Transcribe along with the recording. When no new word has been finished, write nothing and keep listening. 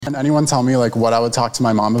Can anyone tell me like what I would talk to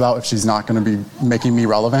my mom about if she's not going to be making me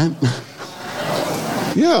relevant?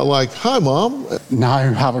 Yeah, like, hi, Mom. Now I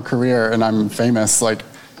have a career and I'm famous. Like,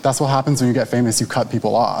 that's what happens when you get famous. You cut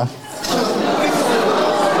people off.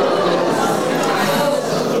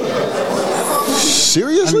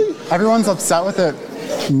 Seriously? Everyone's upset with it,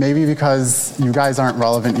 maybe because you guys aren't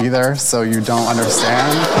relevant either, so you don't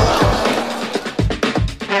understand.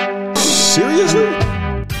 Seriously?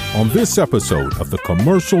 On this episode of The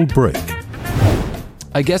Commercial Break.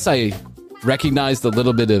 I guess I recognized a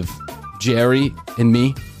little bit of Jerry in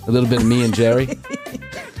me, a little bit of me and Jerry.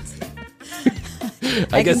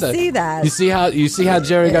 I can see that. You see how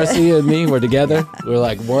Jerry Garcia and me were together? We're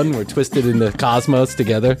like one. We're twisted in the cosmos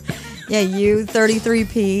together. Yeah, you,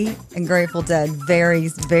 33P, and Grateful Dead, very,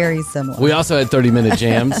 very similar. We also had 30-minute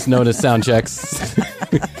jams, known as sound checks.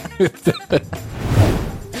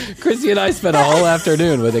 Chrissy and I spent a whole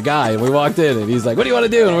afternoon with a guy, and we walked in, and he's like, "What do you want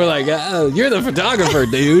to do?" And we're like, "You're the photographer,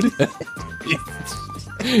 dude."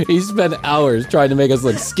 He spent hours trying to make us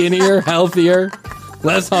look skinnier, healthier,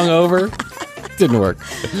 less hungover. Didn't work.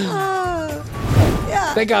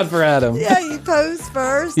 Yeah. Thank God for Adam. Yeah, you pose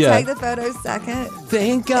first, take the photo second.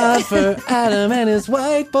 Thank God for Adam and his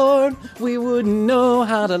whiteboard. We wouldn't know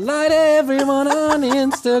how to light everyone on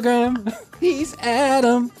Instagram. He's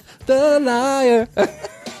Adam, the liar.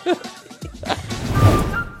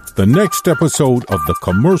 The next episode of The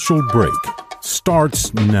Commercial Break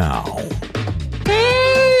starts now.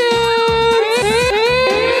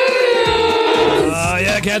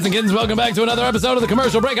 Cats and kittens, welcome back to another episode of The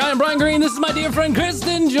Commercial Break. I am Brian Green. This is my dear friend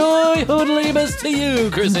Kristen Joy. Hoodly best to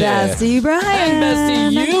you, Kristen. Bestie Brian. And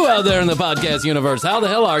best to you out there in the podcast universe. How the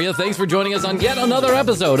hell are you? Thanks for joining us on yet another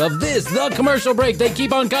episode of this, The Commercial Break. They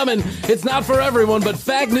keep on coming. It's not for everyone, but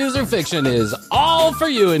fact, news, or fiction is all for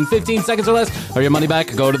you in 15 seconds or less. Or your money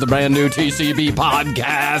back, go to the brand new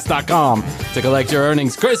TCBpodcast.com to collect your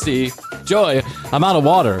earnings. Chrissy, Joy, I'm out of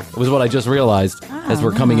water, was what I just realized as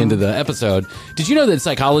we're coming into the episode. Did you know that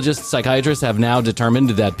psychologists, psychiatrists have now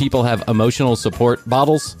determined that people have emotional support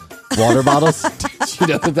bottles? Water bottles? Did you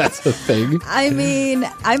know that that's a thing? I mean,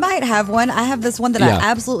 I might have one. I have this one that I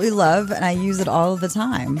absolutely love, and I use it all the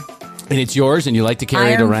time. And it's yours, and you like to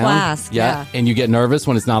carry it around? Flask, yeah. And you get nervous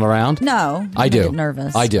when it's not around? No. I do. Get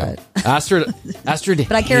nervous. I do. But Astrid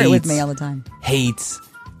but I carry it with me all the time. Hates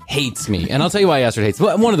me. And I'll tell you why Astrid hates me.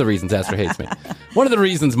 Well, one of the reasons Astrid hates me. One of the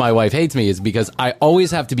reasons my wife hates me is because I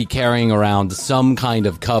always have to be carrying around some kind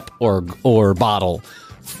of cup or bottle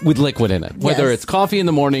with liquid in it. Whether it's coffee in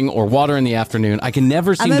the morning or water in the afternoon, I can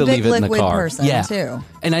never seem to leave it in the car. I'm a big liquid person, too.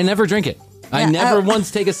 And I never drink it. I never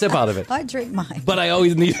once take a sip out of it. I drink mine. But I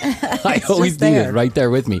always need it right there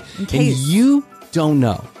with me. And you don't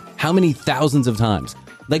know how many thousands of times.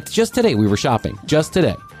 Like just today, we were shopping. Just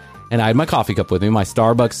today. And I had my coffee cup with me, my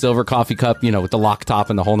Starbucks silver coffee cup, with the lock top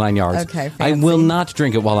and the whole 9 yards. Okay, fancy. I will not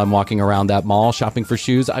drink it while I'm walking around that mall shopping for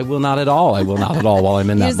shoes. I will not at all. I will not at all while I'm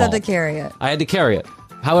in that mall. You just have to carry it. I had to carry it.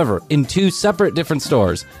 However, in two separate different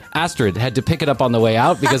stores, Astrid had to pick it up on the way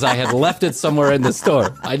out because I had left it somewhere in the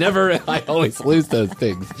store. I always lose those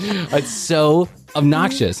things. It's so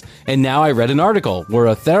obnoxious. And now I read an article where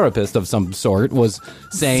a therapist of some sort was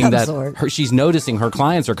saying she's noticing her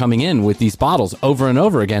clients are coming in with these bottles over and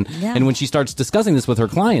over again. Yeah. And when she starts discussing this with her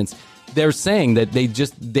clients, they're saying that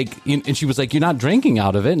and she was like, "You're not drinking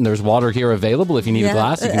out of it, and there's water here available. If you need a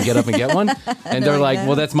glass, you can get up and get one." And they're like,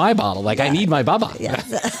 "Well, that's my bottle. Like, I need my baba."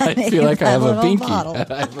 Yes. I feel like I have a pinky. I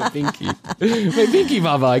have a pinky. My pinky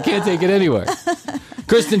baba. I can't take it anywhere.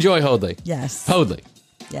 Kristen Joy Hoadley. Yes. Hoadley.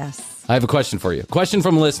 Yes. I have a question for you. Question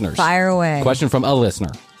from listeners. Fire away. Question from a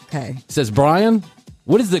listener. Okay. It says, Brian,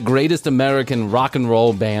 what is the greatest American rock and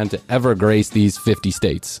roll band to ever grace these 50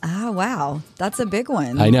 states? Oh, wow. That's a big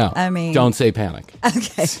one. I know. I mean, don't say Panic.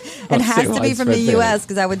 Okay. It has to be from the U.S.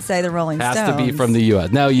 because I would say the Rolling Stones. Has to be from the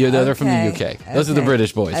U.S. No, they're from the U.K. Those are the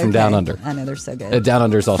British boys from Down Under. I know, they're so good. Down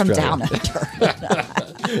Under's Australia. From Down Under.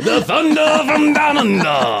 The thunder from Down Under.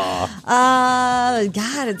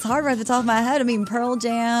 God, it's hard right at the top of my head. I mean, Pearl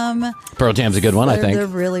Jam. Pearl Jam's a good one, I think. They're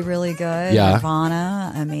really, really good. Yeah.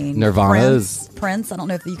 Nirvana. I mean, Prince. I don't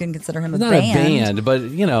know if you can consider him a band. Not a band, but,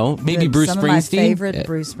 maybe Bruce Springsteen. Some of my favorite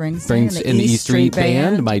Bruce Springsteen. And the E Street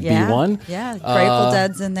Band might be one. Yeah, Grateful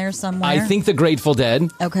Dead's in there somewhere. I think the Grateful Dead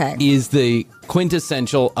is the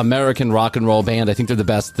quintessential American rock and roll band. I think they're the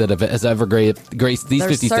best that has ever graced these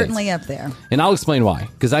 50 states. They're certainly up there. And I'll explain why,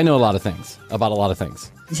 because I know about a lot of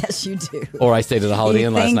things. Yes, you do. Or I stayed at a Holiday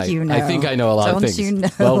Inn last think night. you know. I think I know a lot of Don't things. you know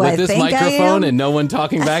well, with I this think I microphone am? and no one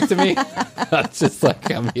talking back to me, it's just like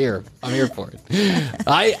I'm here. I'm here for it.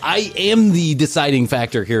 I am the deciding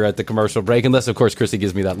factor here at the commercial break, unless of course Chrissy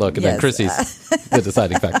gives me that look, and then Yes. Chrissy's the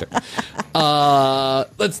deciding factor.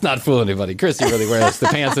 Let's not fool anybody. Chrissy really wears the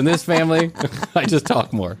pants in this family. I just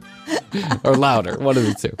talk more or louder. One of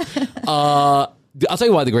the two. I'll tell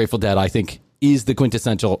you why the Grateful Dead, I think, is the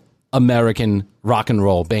quintessential American rock and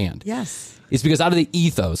roll band. Yes. It's because out of the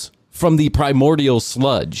ethos, from the primordial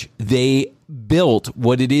sludge, they built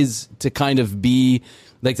what it is to kind of be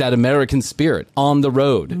like that American spirit on the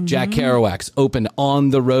road. Jack Kerouac's opened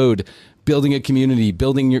on the road, building a community,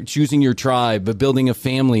 choosing your tribe, but building a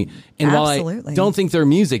family. And while I Absolutely. don't think their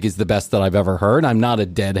music is the best that I've ever heard, I'm not a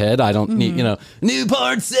Deadhead. I don't need,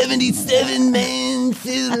 Newport 77, man,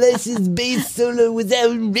 Phil Less's bass solo was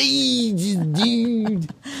outrageous, dude.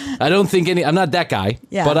 I don't think I'm not that guy,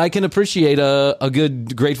 Yeah. but I can appreciate a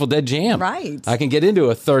good Grateful Dead jam. Right. I can get into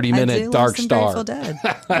a 30-minute Dark Star. Grateful Dead.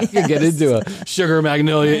 I can get into a Sugar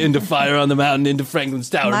Magnolia, into Fire on the Mountain, into Franklin's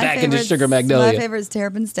Tower, back into Sugar Magnolia. My favorite is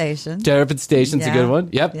Terrapin Station. Terrapin Station's a Yeah. good one.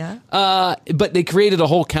 Yep. Yeah. But they created a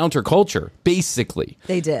whole counterculture, basically.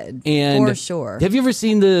 They did. And for sure. Have you ever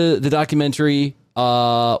seen the documentary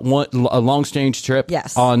A Long Strange Trip?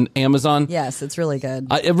 Yes. On Amazon? Yes, it's really good.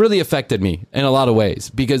 It really affected me in a lot of ways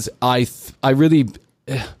because I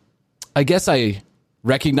guess I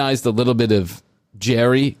recognized a little bit of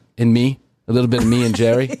Jerry in me, a little bit of me and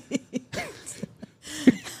Jerry.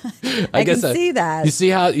 I can see that. You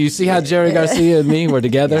see how Jerry Garcia and me were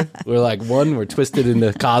together? We're like one. We're twisted in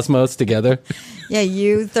the cosmos together. Yeah,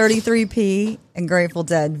 you, 33P, and Grateful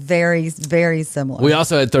Dead, very, very similar. We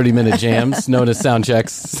also had 30-minute jams, known as sound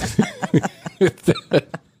checks.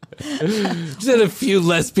 Just had a few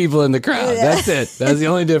less people in the crowd. That's it. That's the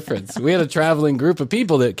only difference. We had a traveling group of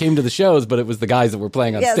people that came to the shows, but it was the guys that were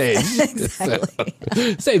playing on Yes, stage. exactly.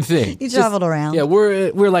 So, same thing. You traveled around. Yeah,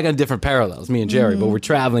 we're like on different parallels, me and Jerry, but we're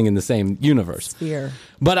traveling in the same universe. Sphere.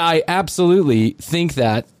 But I absolutely think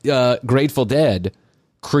that Grateful Dead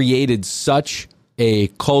created such a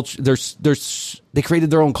culture. They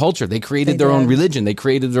created their own culture. They created their own did. religion. They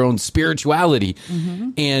created their own spirituality.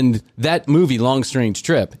 And that movie, Long Strange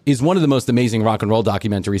Trip, is one of the most amazing rock and roll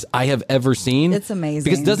documentaries I have ever seen. It's amazing.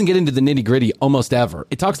 Because it doesn't get into the nitty gritty almost ever.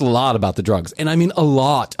 It talks a lot about the drugs. And I mean a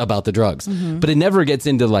lot about the drugs. But it never gets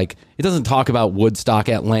into it doesn't talk about Woodstock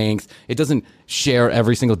at length. It doesn't share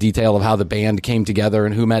every single detail of how the band came together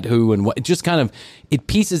and who met who and what. It just kind of, it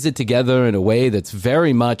pieces it together in a way that's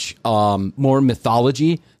very much more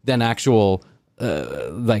mythology than actual.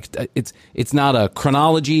 It's not a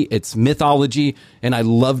chronology, it's mythology, and I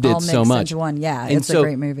loved it All so mixed much. into one. Yeah, And it's a so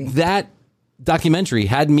great movie. That documentary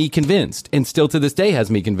had me convinced, and still to this day has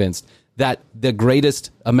me convinced, that the greatest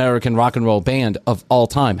American rock and roll band of all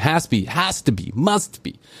time must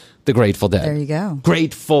be the Grateful Dead. There you go.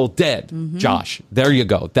 Grateful Dead. Josh, there you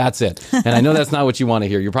go. That's it. And I know that's not what you want to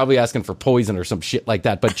hear. You're probably asking for Poison or some shit like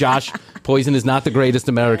that. But Josh, Poison is not the greatest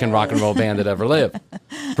American rock and roll band that ever lived.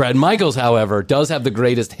 Brad Michaels, however, does have the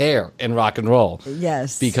greatest hair in rock and roll.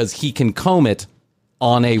 Yes. Because he can comb it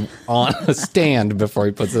on a stand before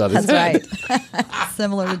he puts it on his head. That's right.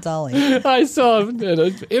 Similar to Dolly. I saw an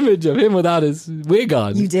image of him without his wig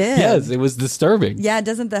on. You did? Yes, it was disturbing. Yeah,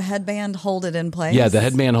 doesn't the headband hold it in place? Yeah, the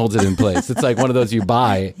headband holds it in place. It's like one of those you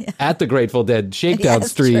buy at the Grateful Dead Shakedown Yes,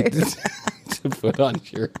 Street true. to put on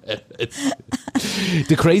your head.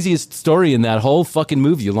 The craziest story in that whole fucking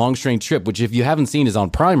movie, A Long Strange Trip, which if you haven't seen is on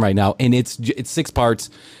Prime right now, and it's 6 parts.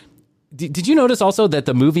 Did you notice also that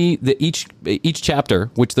the movie, each chapter,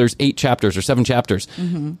 which there's 8 chapters or 7 chapters,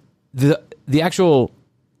 the actual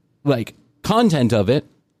content of it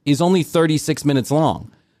is only 36 minutes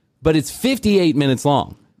long, but it's 58 minutes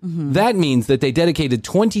long. That means that they dedicated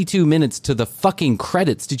 22 minutes to the fucking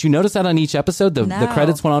credits. Did you notice that on each episode? The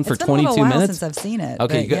credits went on for It's been 22 a little while minutes. Since I've seen it.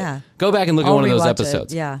 Okay, but go back and look at I'll one of those rewatch it,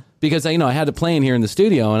 episodes. yeah. Because I had it playing here in the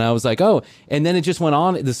studio, and I was like, oh, and then it just went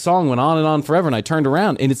on. The song went on and on forever, and I turned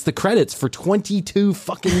around, and it's the credits for 22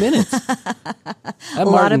 fucking minutes. A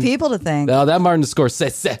lot of people to thank. That Martin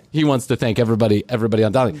Scorsese, he wants to thank everybody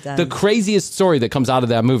on Dolly. does. The craziest story that comes out of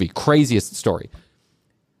that movie, craziest story.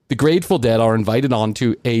 The Grateful Dead are invited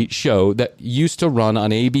onto a show that used to run on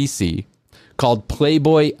ABC called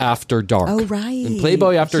Playboy After Dark. Oh, right. And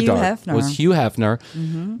Playboy After Hugh Dark Hefner. was Hugh Hefner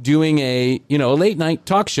doing a late night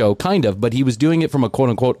talk show, kind of, but he was doing it from a quote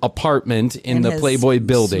unquote apartment in the his Playboy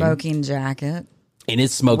building. Smoking jacket. In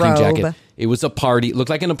his smoking Robe. jacket. It was a party. It looked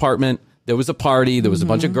like an apartment. There was a party. There was a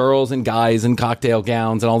bunch of girls and guys in cocktail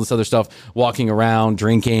gowns and all this other stuff walking around,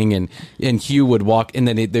 drinking. And Hugh would walk, and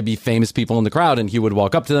then there'd be famous people in the crowd, and Hugh would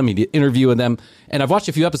walk up to them. He'd interview with them. And I've watched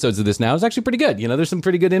a few episodes of this now. It's actually pretty good. You know, there's some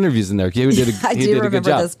pretty good interviews in there. Hugh did a, I he do did a good remember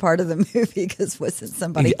job. this part of the movie because wasn't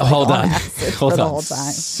somebody Hold on. for the whole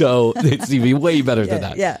time? So it's even way better than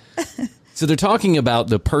that. Yeah. So they're talking about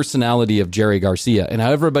the personality of Jerry Garcia and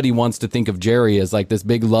how everybody wants to think of Jerry as like this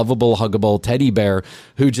big, lovable, huggable teddy bear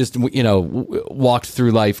who just, you know, walked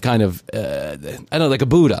through life kind of, I don't know, like a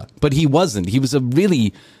Buddha. But he wasn't. He was a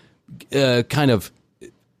really kind of,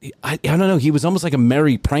 I don't know, he was almost like a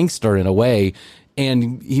merry prankster in a way.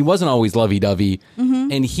 And he wasn't always lovey-dovey.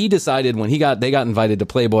 And he decided when they got invited to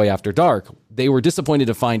Playboy After Dark, they were disappointed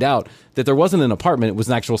to find out that there wasn't an apartment, it was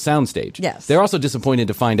an actual soundstage. Yes. They're also disappointed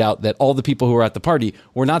to find out that all the people who were at the party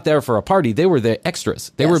were not there for a party. They were the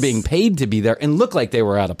extras. They were being paid to be there and look like they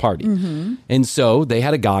were at a party. And so they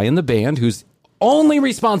had a guy in the band whose only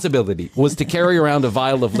responsibility was to carry around a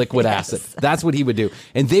vial of liquid acid. That's what he would do.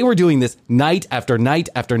 And they were doing this night after night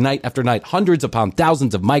after night after night, hundreds upon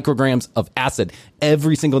thousands of micrograms of acid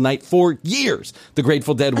every single night for years. The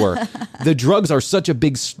Grateful Dead were. The drugs are such a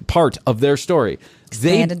big part of their story.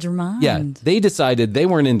 Expanded your mind. Yeah, they decided they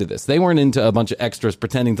weren't into this. They weren't into a bunch of extras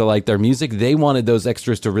pretending to like their music. They wanted those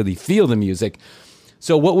extras to really feel the music.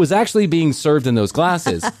 So what was actually being served in those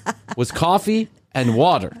glasses was coffee and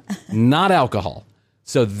water, not alcohol.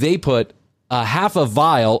 So they put a half a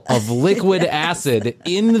vial of liquid acid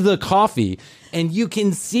in the coffee, and you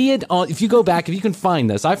can see it on, if you go back, if you can find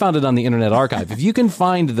this, I found it on the Internet Archive. If you can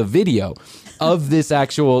find the video of this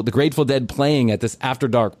the Grateful Dead playing at this After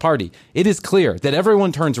Dark party, it is clear that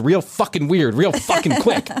everyone turns real fucking weird, real fucking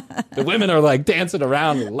quick. The women are like dancing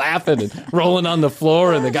around and laughing and rolling on the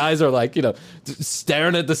floor, and the guys are like, you know,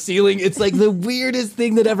 staring at the ceiling. It's like the weirdest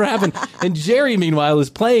thing that ever happened. And Jerry, meanwhile,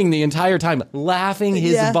 is playing the entire time, laughing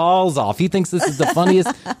his balls off. He thinks this is the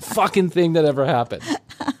funniest fucking thing that ever happened.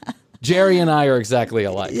 Jerry and I are exactly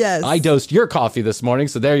alike. Yes. I dosed your coffee this morning,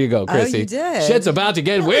 so there you go, Chrissy. Oh, you did? Shit's about to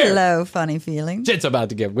get weird. Hello, funny feeling. Shit's about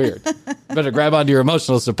to get weird. Better grab onto your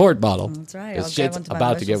emotional support bottle. That's right. Because I'll shit's grab onto my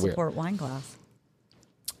about to get emotional weird. support wine glass.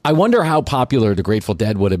 I wonder how popular the Grateful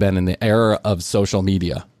Dead would have been in the era of social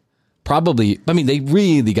media. Probably, I mean, they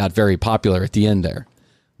really got very popular at the end there.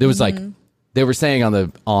 There was like, they were saying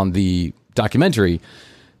on the documentary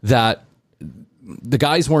that the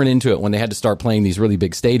guys weren't into it when they had to start playing these really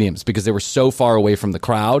big stadiums because they were so far away from the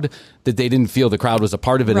crowd that they didn't feel the crowd was a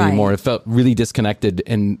part of it anymore. It felt really disconnected,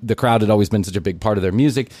 and the crowd had always been such a big part of their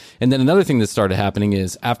music. And then another thing that started happening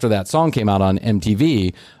is after that song came out on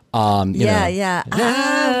MTV, Yeah.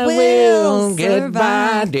 I will get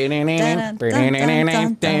by. survive.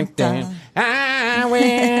 I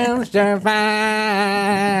will survive.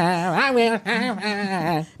 I will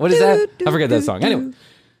survive. What is that? I forget that song. Anyway,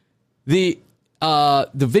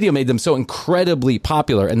 the video made them so incredibly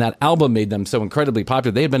popular, and that album made them so incredibly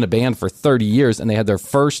popular. They had been a band for 30 years, and they had their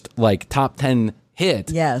first like top 10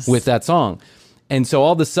 hit with that song. And so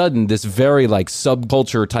all of a sudden, this very like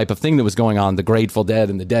subculture type of thing that was going on, the Grateful Dead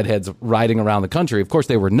and the Deadheads riding around the country, of course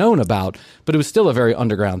they were known about, but it was still a very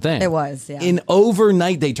underground thing. It was, yeah. In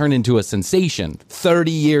overnight, they turned into a sensation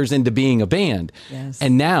 30 years into being a band. Yes.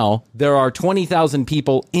 And now there are 20,000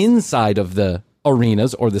 people inside of the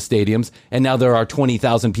arenas or the stadiums, and now there are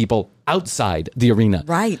 20,000 people outside the arena.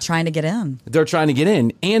 Right, trying to get in. They're trying to get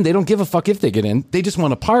in, and they don't give a fuck if they get in. They just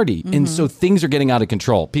want to party. And so things are getting out of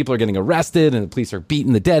control. People are getting arrested, and the police are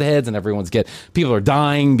beating the Deadheads, and people are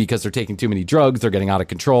dying because they're taking too many drugs. They're getting out of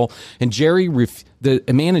control. And Jerry, the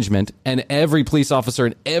management, and every police officer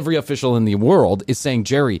and every official in the world is saying,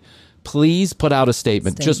 Jerry, please put out a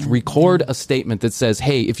statement. Just record a statement that says,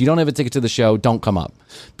 hey, if you don't have a ticket to the show, don't come up,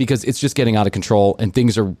 because it's just getting out of control and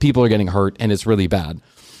people are getting hurt and it's really bad.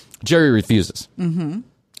 Jerry refuses. I'm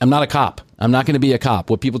not a cop. I'm not going to be a cop.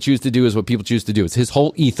 What people choose to do is what people choose to do. It's his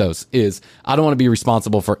whole ethos is, I don't want to be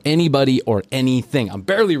responsible for anybody or anything. I'm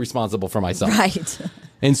barely responsible for myself. Right.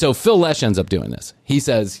 And so Phil Lesh ends up doing this. He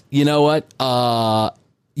says, you know what?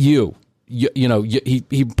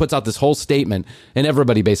 He puts out this whole statement, and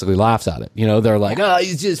everybody basically laughs at it. You know, they're like, "Oh,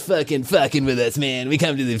 he's just fucking with us, man. We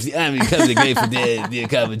come to the Grateful Dead, do a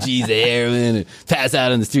couple of G's of heroin, and pass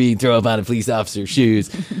out on the street, throw up on a police officer's shoes."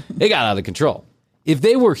 They got out of control. If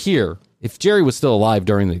they were here, if Jerry was still alive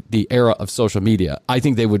during the era of social media, I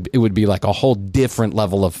think it would be like a whole different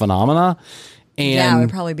level of phenomena. And yeah, it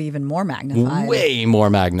would probably be even more magnified. Way more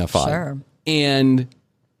magnified. Sure. And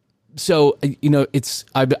so, you know,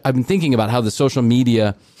 I've been thinking about how the social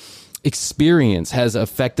media experience has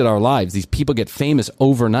affected our lives. These people get famous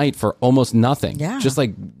overnight for almost nothing. Yeah. Just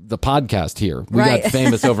like the podcast here. We Right. got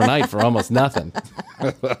famous overnight for almost nothing.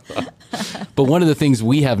 But one of the things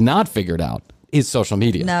we have not figured out is social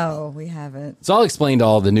media. No, we haven't. So I'll explain to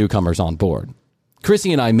all the newcomers on board.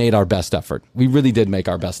 Chrissy and I made our best effort. We really did make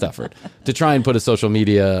our best effort to try and put a social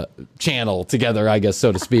media channel together, I guess,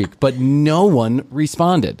 so to speak. But no one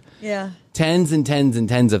responded. Yeah. Tens and tens and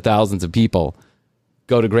tens of thousands of people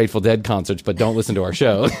go to Grateful Dead concerts, but don't listen to our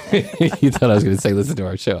show. You thought I was going to say listen to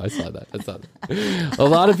our show. I saw that. A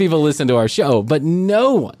lot of people listen to our show, but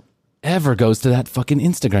no one ever goes to that fucking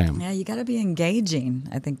Instagram. Yeah, you got to be engaging,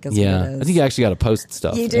 I think is Yeah, what it is. I think you actually got to post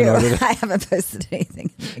stuff. You in do. order to- I haven't posted anything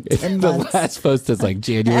in like 10 the months. last post is like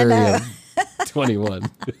January of 21.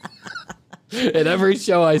 And every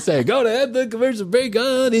show I say, go to Ed the Commercial Break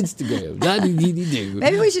on Instagram.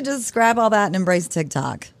 Maybe we should just scrap all that and embrace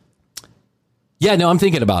TikTok. Yeah, no, I'm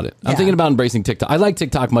thinking about it. I'm Yeah. thinking about embracing TikTok. I like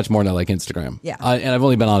TikTok much more than I like Instagram. Yeah. And I've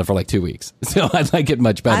only been on it for like 2 weeks. So I like it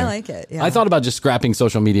much better. I like it, yeah. I thought about just scrapping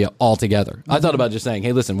social media altogether. I thought about just saying,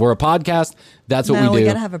 hey, listen, we're a podcast. That's what No, we do. we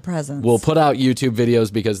got to have a presence. We'll put out YouTube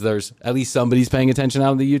videos because there's at least somebody's paying attention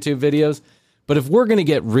out of the YouTube videos. But if we're going to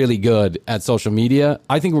get really good at social media,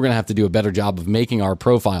 I think we're going to have to do a better job of making our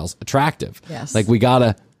profiles attractive. Yes. Like we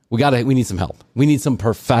need some help. We need some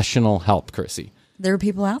professional help, Chrissy. There are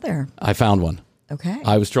people out there. I found one. Okay.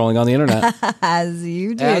 I was trolling on the internet. As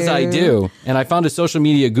you do. As I do. And I found a social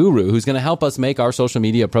media guru who's going to help us make our social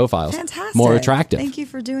media profiles Fantastic. more attractive. Thank you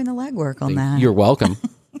for doing the legwork on that. You're welcome.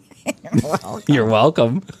 You're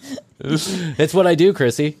welcome. It's what I do,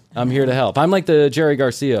 Chrissy. I'm here to help. I'm like the Jerry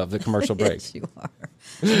Garcia of the commercial break. Yes, you are.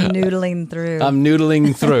 Noodling through. I'm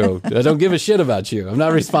noodling through. I don't give a shit about you. I'm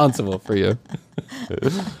not responsible for you.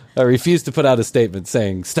 I refuse to put out a statement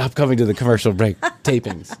saying, stop coming to the commercial break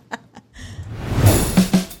tapings.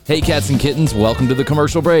 Hey cats and kittens, welcome to the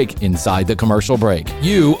commercial break inside the commercial break.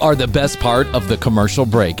 You are the best part of the commercial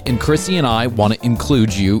break, and Chrissy and I want to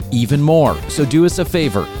include you even more. So do us a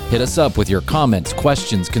favor, hit us up with your comments,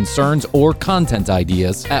 questions, concerns, or content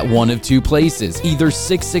ideas at one of two places, either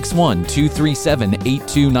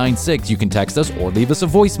 661-237-8296. You can text us or leave us a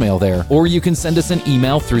voicemail there, or you can send us an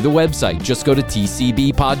email through the website. Just go to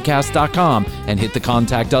tcbpodcast.com and hit the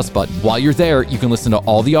contact us button. While you're there, you can listen to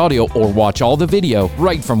all the audio or watch all the video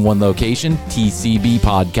right from one location,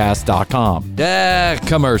 tcbpodcast.com.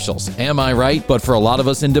 Commercials. Am I right? But for a lot of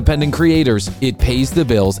us independent creators, it pays the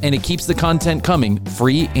bills and it keeps the content coming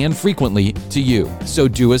free and frequently to you. So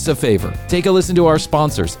do us a favor. Take a listen to our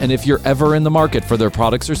sponsors, and if you're ever in the market for their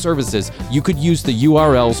products or services, you could use the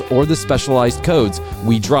URLs or the specialized codes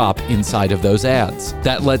we drop inside of those ads.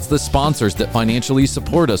 That lets the sponsors that financially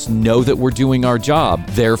support us know that we're doing our job.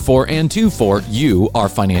 Therefore, and to for, you are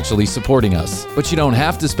financially supporting us. But you don't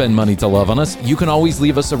have to spend money to love on us. You can always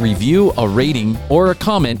leave us a review, a rating, or a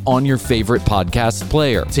comment on your favorite podcast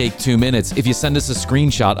player. Take 2 minutes. If you send us a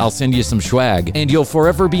screenshot, I'll send you some swag, and you'll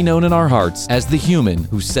forever be known in our hearts as the human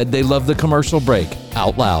who said they love the commercial break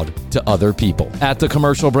out loud to other people. At The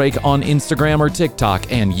Commercial Break on Instagram or TikTok,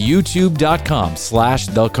 and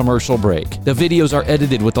youtube.com/The Commercial Break. The videos are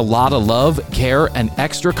edited with a lot of love, care, and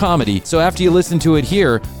extra comedy, so after you listen to it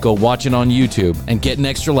here, go watch it on YouTube and get an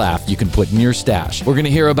extra laugh you can put in your stash. We're going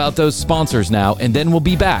to hear about those sponsors now, and then we'll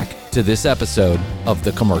be back to this episode of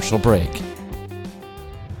The Commercial Break.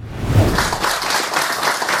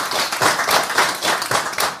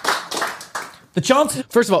 The chances.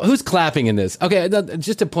 First of all, who's clapping in this? Okay,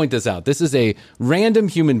 just to point this out, this is a random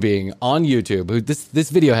human being on YouTube who this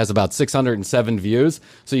video has about 607 views,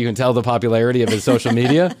 so you can tell the popularity of his social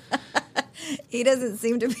media. He doesn't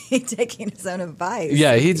seem to be taking his own advice.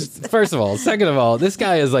 Yeah, he's first of all. Second of all, this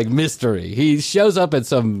guy is like mystery. He shows up at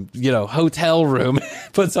some, hotel room,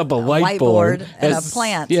 puts up a whiteboard and has- a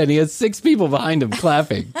plant. Yeah, and he has 6 people behind him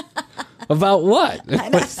clapping. About what?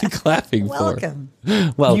 What's he clapping Welcome.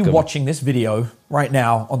 for? Welcome. You watching this video right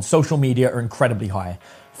now on social media are incredibly high.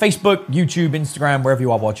 Facebook, YouTube, Instagram, wherever you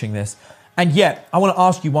are watching this. And yet, I want to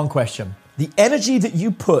ask you one question. The energy that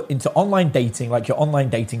you put into online dating, like your online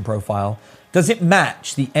dating profile, does it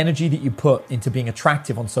match the energy that you put into being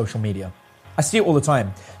attractive on social media? I see it all the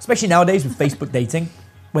time, especially nowadays with Facebook dating,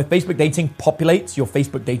 where Facebook dating populates your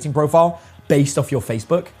Facebook dating profile based off your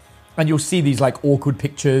Facebook. And you'll see these like awkward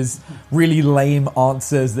pictures, really lame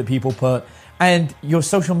answers that people put, and your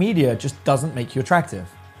social media just doesn't make you attractive.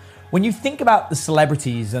 When you think about the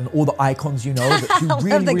celebrities and all the icons you know that do I really,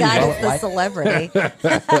 love the really guy well that's at the life, celebrity.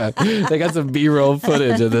 They got some B-roll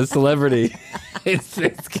footage of the celebrity. It's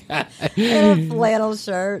this guy. In a flannel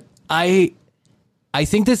shirt. I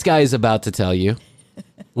think this guy is about to tell you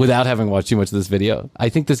without having watched too much of this video, I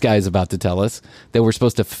think this guy is about to tell us that we're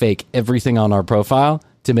supposed to fake everything on our profile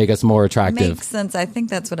to make us more attractive. Makes sense. I think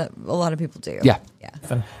that's what a lot of people do. Yeah.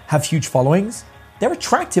 And have huge followings, they're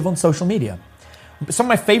attractive on social media. Some of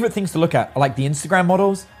my favorite things to look at are like the Instagram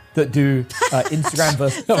models that do Instagram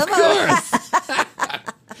versus... Of course.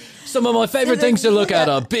 Some of my favorite things to look at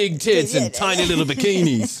are big tits and tiny little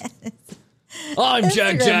bikinis. I'm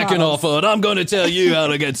Jack Jackenoff, and I'm going to tell you how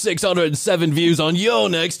to get 607 views on your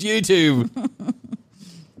next YouTube.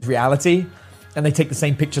 reality, and they take the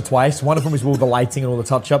same picture twice. One of them is with all the lighting and all the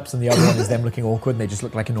touch-ups, and the other one is them looking awkward, and they just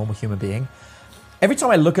look like a normal human being. Every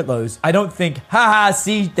time I look at those, I don't think, haha,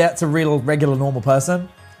 see, that's a real, regular, normal person.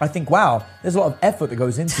 I think, wow, there's a lot of effort that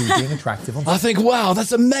goes into being attractive. I think, wow,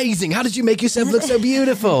 that's amazing. How did you make yourself look so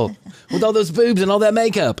beautiful with all those boobs and all that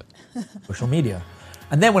makeup? Social media.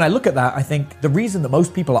 And then when I look at that, I think the reason that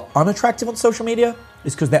most people are unattractive on social media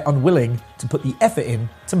is because they're unwilling to put the effort in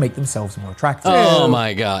to make themselves more attractive. Oh,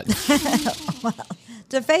 my God.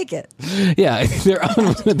 To fake it. Yeah,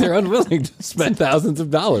 they're unwilling to spend thousands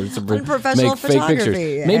of dollars to make professional fake pictures.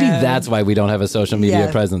 photography. Maybe that's why we don't have a social media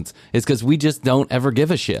Yes. presence. It's because we just don't ever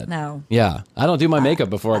give a shit. No. Yeah, I don't do my makeup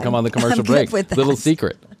before I come on the commercial I'm good break. with that. Little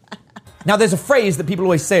secret. Now, there's a phrase that people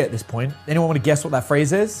always say at this point. Anyone want to guess what that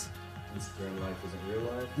phrase is?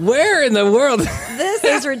 Where in the world? This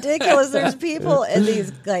is ridiculous. There's people in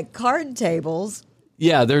these like card tables.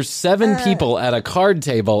 Yeah, there's 7 people at a card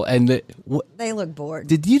table, and They look bored.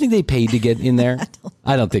 do you think they paid to get in there?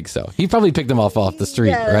 I don't think so. He probably picked them off the street,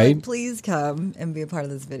 Yeah, right? like, please come and be a part of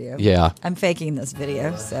this video. Yeah. I'm faking this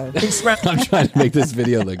video, so I'm trying to make this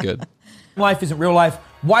video look good. Life isn't real life.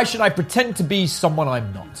 Why should I pretend to be someone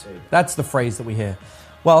I'm not? That's the phrase that we hear.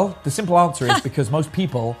 Well, the simple answer is because most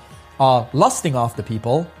people are lusting after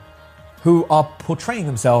people who are portraying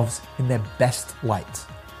themselves in their best light.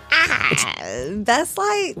 best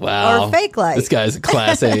light Wow. or fake light. This guy's a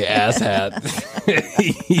class A asshat.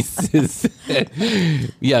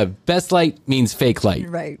 Yeah, best light means fake light.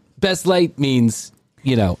 Right. Best light means,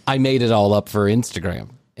 I made it all up for Instagram.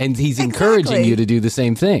 And he's encouraging Exactly. you to do the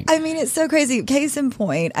same thing. I mean, it's so crazy. Case in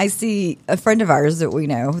point, I see a friend of ours that we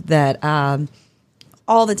know that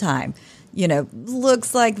all the time,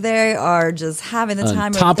 looks like they are just having the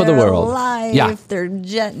time top of of the their world. life. Yeah. They're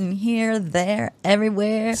jetting here, there,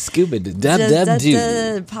 everywhere. Scuba Just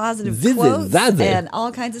dub positive Zizi quotes zazi. and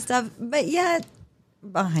all kinds of stuff. But yet,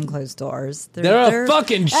 behind closed doors, They're a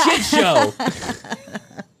fucking shit show.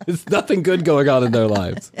 There's nothing good going on in their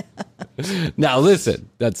lives. Now, listen,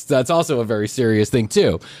 that's also a very serious thing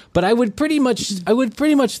too. But I would pretty much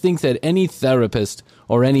think that any therapist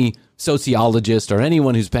or any sociologist or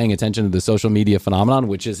anyone who's paying attention to the social media phenomenon,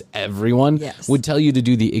 which is everyone, Yes. would tell you to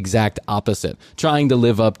do the exact opposite. Trying to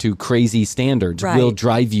live up to crazy standards Right. will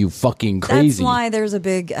drive you fucking That's crazy. why there's a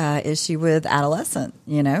big issue with adolescent,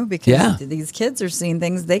 because Yeah. these kids are seeing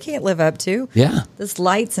things they can't live up to. Yeah. This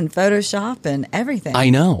lights and Photoshop and everything. I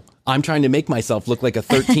know. I'm trying to make myself look like a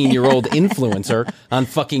 13-year-old influencer on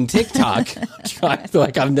fucking TikTok.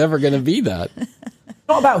 Like I'm never going to be that.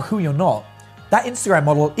 Not about who you're not. That Instagram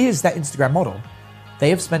model is that Instagram model. They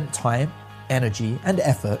have spent time, energy, and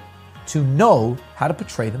effort to know how to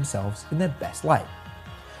portray themselves in their best light.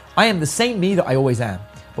 I am the same me that I always am.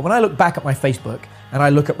 But when I look back at my Facebook and I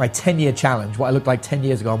look at my 10-year challenge, what I looked like 10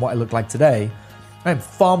 years ago and what I look like today, I am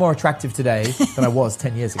far more attractive today than I was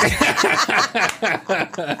 10 years ago.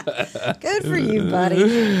 Good for you,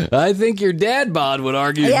 buddy. I think your dad bod would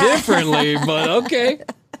argue differently, but okay.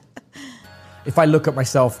 If I look at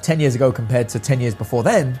myself 10 years ago compared to 10 years before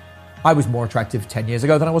then, I was more attractive 10 years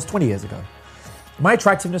ago than I was 20 years ago. My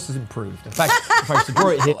attractiveness has improved. In fact, if I was to draw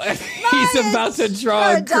it here, He's about to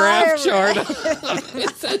draw a a graph chart diagram. of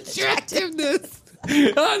its attractiveness.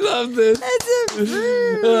 I love this. It's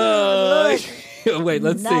improved. Wait,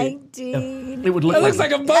 let's see. 19. it would look That looks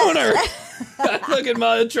like like a boner. Look at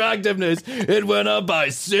my attractiveness. It went up by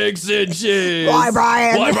 6 inches. Why,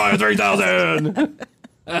 Brian? Why, Brian 3000?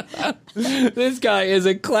 This guy is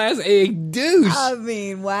a class A douche. I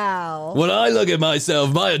mean, wow. When I look at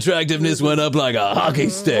myself, my attractiveness went up like a hockey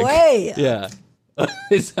stick. Wait. Yeah.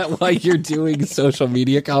 Is that why you're doing social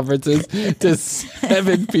media conferences to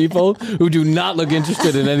 7 people who do not look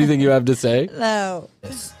interested in anything you have to say? No.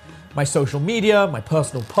 my social media, my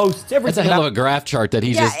personal posts, That's everything. a hell of a graph chart that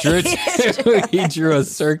he Yeah, just drew. He drew a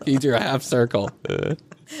circle. He drew a half circle.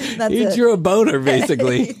 That's He it. drew a boner,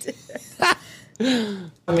 basically. I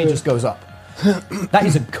mean, just goes up. That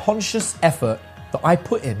is a conscious effort that I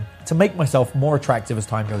put in to make myself more attractive as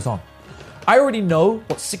time goes on. I already know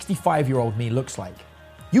what 65-year-old me looks like.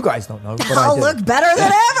 You guys don't know, but I I'll do. look better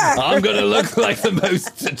than ever. I'm gonna look like the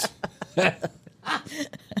most.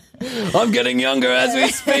 I'm getting younger as we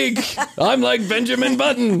speak. I'm like Benjamin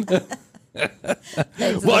Button.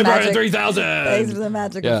 Librarian 3000. Thanks for the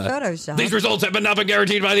magic of Photoshop. These results have not been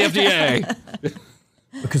guaranteed by the FDA.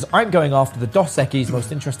 Because I'm going after the Dos Equis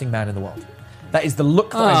most interesting man in the world. That is the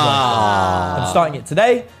look that I'm going for. I'm starting it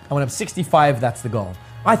today, and when I'm 65, that's the goal.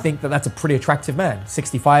 I think that that's a pretty attractive man.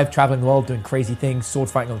 65, traveling the world, doing crazy things, sword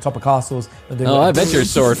fighting on top of castles. And doing I bet you're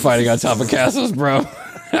sword fighting on top of castles, bro.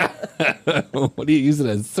 What are you using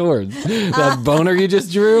as swords? That boner you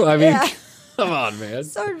just drew? I mean, come on, man.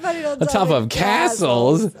 Sword fighting on top of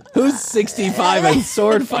castles? Who's 65 and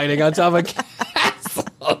sword fighting on top of castles?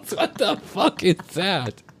 What the fuck is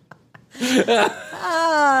that?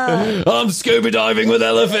 I'm scuba diving with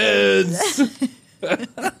elephants.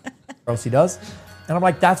 else he does. And I'm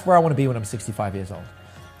like, that's where I want to be when I'm 65 years old.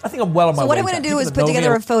 I think I'm well on my way. So what I'm going to do is put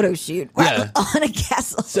together a photo shoot on a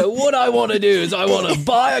castle. So what I want to do is I want to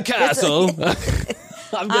buy a castle.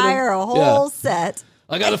 Hire a whole set.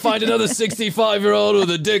 I got to find another 65-year-old with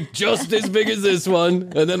a dick just as big as this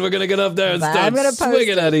one. And then we're going to get up there and start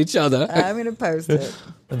swinging at each other. I'm going to post it.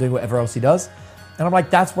 And doing whatever else he does. And I'm like,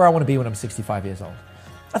 that's where I want to be when I'm 65 years old.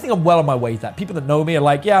 I think I'm well on my way to that. People that know me are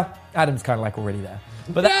like, yeah, Adam's kind of like already there.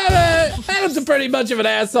 But Adam's a pretty much of an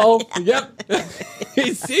asshole. Yep.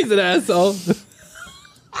 he's an asshole.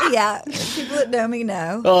 Yeah, people that know me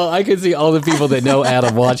know. Oh, I can see all the people that know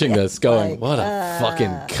Adam watching this going, what a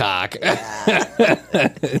fucking cock.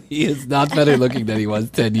 He is not better looking than he was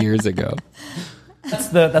 10 years ago. That's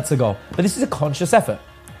the goal. But this is a conscious effort.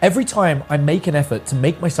 Every time I make an effort to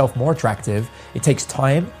make myself more attractive, it takes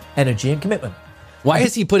time, energy, and commitment. Why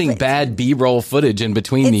is he putting bad B-roll footage in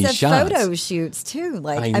between these shots? It's photo shoots, too.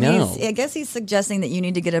 I know. I guess he's suggesting that you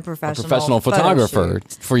need to get a professional photographer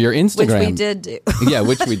for your Instagram. Which we did do. Yeah,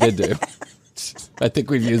 which we did do. I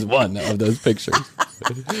think we've used one of those pictures.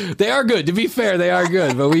 They are good. To be fair, they are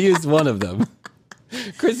good, but we used one of them.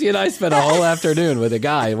 Chrissy and I spent a whole afternoon with a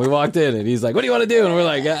guy, and we walked in, and he's like, what do you want to do? And we're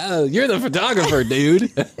like, you're the photographer,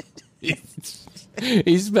 dude.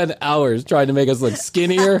 He spent hours trying to make us look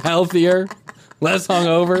skinnier, healthier, less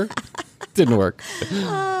hungover. Didn't work.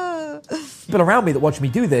 People around me that watch me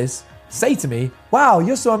do this say to me, wow,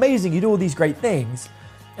 you're so amazing. You do all these great things.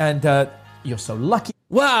 And you're so lucky.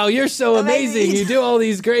 Wow, you're so amazing. You do all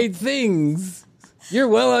these great things. You're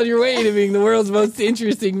well on your way to being the world's most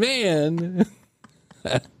interesting man.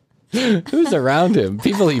 Who's around him?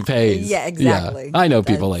 People he pays. Yeah, exactly. Yeah, I know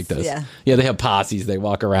people like this. Yeah, they have posses they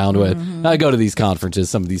walk around with. Mm-hmm. I go to these conferences,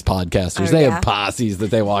 some of these podcasters, they have posses that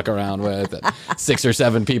they walk around with. 6 or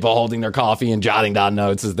 7 people holding their coffee and jotting down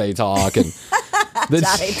notes as they talk. And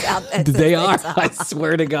they are. I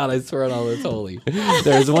swear to God, I swear on all that's holy.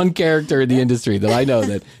 There's one character in the industry that I know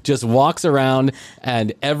that just walks around,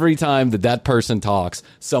 and every time that person talks,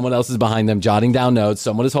 someone else is behind them jotting down notes.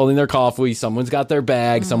 Someone is holding their coffee. Someone's got their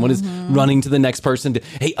bag. Someone is running to the next person.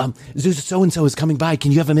 Hey, so-and-so is coming by.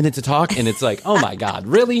 Can you have a minute to talk? And it's like, oh my God,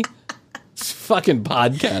 really? Fucking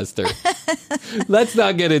podcaster. Let's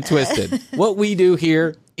not get it twisted. What we do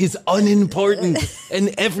here is unimportant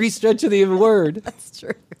in every stretch of the word. That's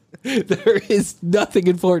true. There is nothing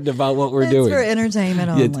important about what we're doing. It's for entertainment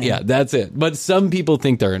only. Yeah, that's it. But some people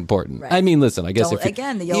think they're important. Right. I mean, listen, I guess if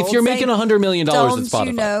you're making $100 million at Spotify. Don't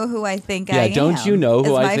you know who I think I am? Yeah, don't you know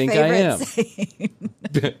who I think I am?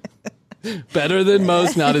 Better than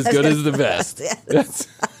most, not as good as the best.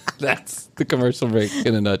 That's the commercial break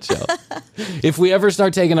in a nutshell. If we ever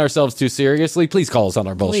start taking ourselves too seriously, please call us on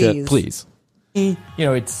our bullshit. Please. You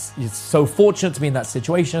know, it's so fortunate to be in that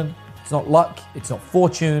situation. It's not luck. It's not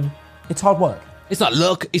fortune. It's hard work. It's not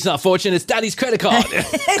luck. It's not fortune. It's Daddy's credit card.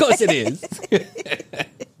 Of course it is.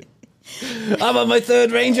 I'm on my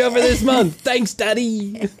 3rd Range Rover this month. Thanks,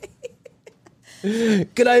 Daddy.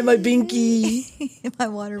 Good eye, my binky. My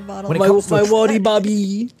water bottle. My waddy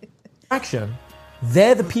bobby. Action.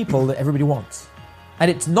 They're the people that everybody wants.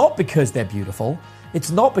 And it's not because they're beautiful. It's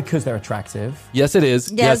not because they're attractive. Yes, it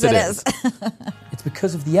is. Yes, it is. It's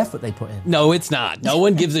because of the effort they put in. No, it's not. No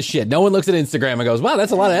one gives a shit. No one looks at Instagram and goes, wow,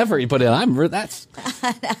 that's a lot of effort you put in. I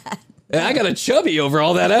got a chubby over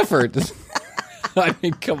all that effort. I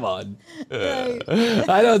mean, come on. Right.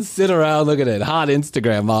 I don't sit around looking at hot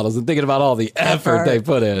Instagram models and thinking about all the effort they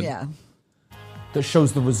put in. Yeah. That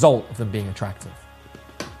shows the result of them being attractive.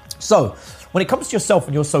 So, when it comes to yourself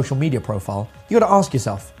and your social media profile, you got to ask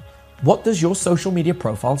yourself, what does your social media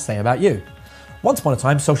profile say about you? Once upon a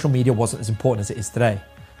time, social media wasn't as important as it is today.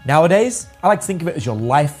 Nowadays, I like to think of it as your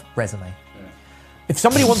life resume. If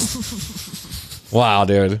somebody wants... Wow,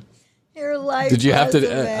 dude. Your life Did you have resume.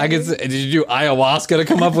 to... I guess, did you do ayahuasca to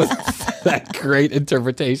come up with that great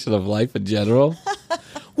interpretation of life in general?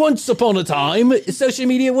 Once upon a time, social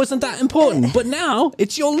media wasn't that important, but now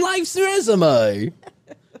it's your life's resume.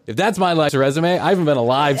 If that's my life's resume, I haven't been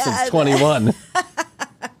alive since 21.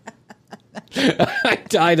 I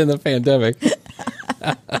died in the pandemic.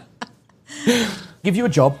 Give you a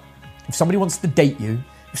job. If somebody wants to date you,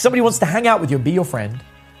 if somebody wants to hang out with you and be your friend,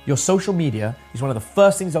 your social media is one of the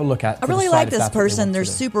first things they'll look at. I really like this person. They're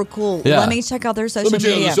super cool. Yeah. Let me check out their social Let me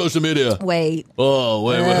check media. out the social media. Wait. Oh,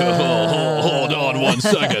 wait. Hold on 1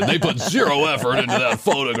 second. They put zero effort into that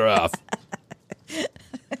photograph. Hey,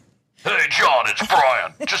 John, it's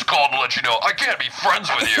Brian. Just called to let you know I can't be friends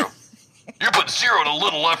with you. You put zero to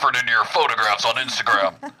little effort into your photographs on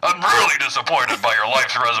Instagram. I'm really disappointed by your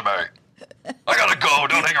life's resume. I gotta go.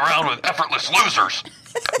 Don't hang around with effortless losers.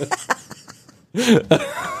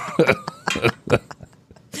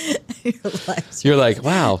 You're like,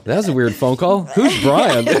 wow, that was a weird phone call. Who's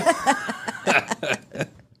Brian?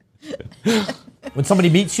 When somebody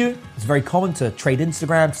meets you, it's very common to trade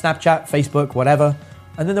Instagram, Snapchat, Facebook, whatever,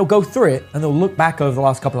 and then they'll go through it and they'll look back over the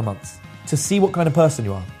last couple of months to see what kind of person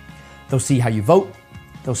you are. They'll see how you vote,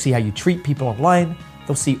 they'll see how you treat people online,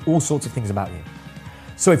 they'll see all sorts of things about you.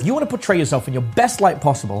 So if you want to portray yourself in your best light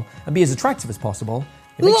possible and be as attractive as possible,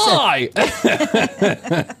 it makes sense.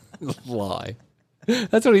 Lie. Lie.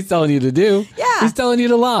 That's what he's telling you to do. Yeah. He's telling you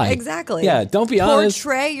to lie. Exactly. Yeah, don't be honest.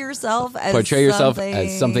 Portray yourself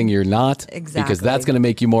as something you're not. Exactly. Because that's going to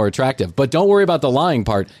make you more attractive. But don't worry about the lying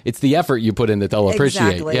part. It's the effort you put in that they'll appreciate.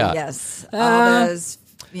 Exactly. Yeah. Yes. All those,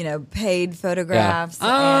 paid photographs.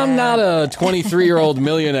 I'm not a 23-year-old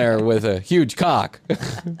millionaire with a huge cock.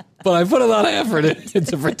 But I put a lot of effort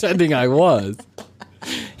into pretending I was.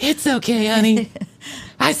 It's okay, honey.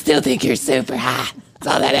 I still think you're super hot. It's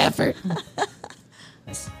all that effort.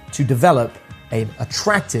 To develop an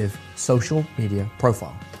attractive social media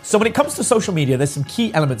profile. So when it comes to social media, there's some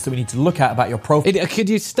key elements that we need to look at about your profile. Could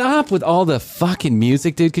you stop with all the fucking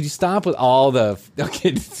music, dude? Could you stop with all the...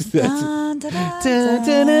 Okay, Dun, dun, dun, dun,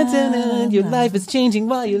 dun, dun, dun. Your life is changing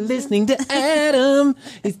while you're listening to Adam.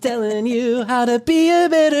 He's telling you how to be a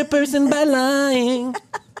better person by lying.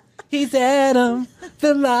 He's Adam,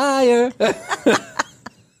 the liar.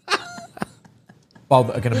 Well,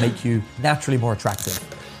 that are going to make you naturally more attractive.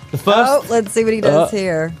 The first let's see what he does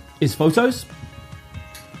here. is photos.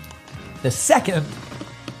 The second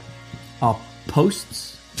are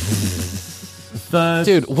posts. The third,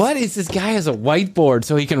 Dude, what is this guy has a whiteboard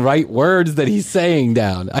so he can write words that he's saying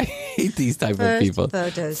down? I hate these type of First, people.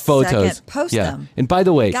 photos. Photos. Second, post yeah. them. And by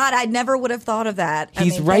the way, God, I never would have thought of that.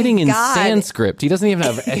 he's writing thank in God. Sanskrit. He doesn't even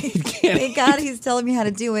have... He can't Thank God he's telling me how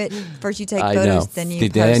to do it. First you take I photos, know. then you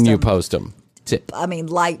Then post them. them.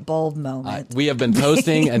 Light bulb moment. We have been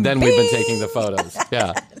posting and then we've been taking the photos.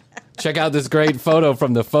 Yeah. Check out this great photo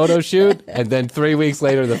from the photo shoot, and then 3 weeks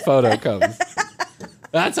later the photo comes.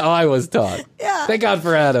 That's how I was taught. Yeah. Thank God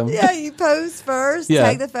for Adam. Yeah, you post first, Yeah.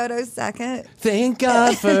 take the photos second. Thank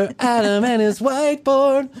God for Adam and his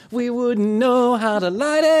whiteboard. We wouldn't know how to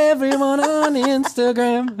lie to everyone on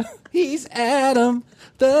Instagram. He's Adam,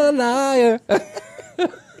 the liar.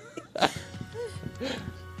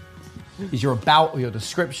 is your about or your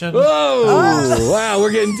description. Whoa! Wow,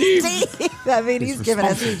 we're getting deep. I mean, he's giving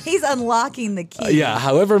us, he's unlocking the key. Yeah,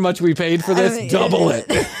 however much we paid for this, I mean, double it.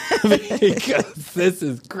 Because this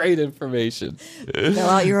is great information. Fill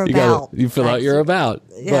out your You, about. you fill out your about,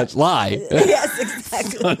 but lie. Yes,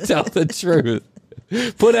 exactly. Don't tell the truth.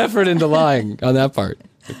 Put effort into lying on that part.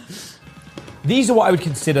 These are what I would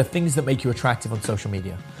consider things that make you attractive on social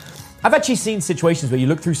media. I've actually seen situations where you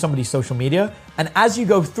look through somebody's social media, and as you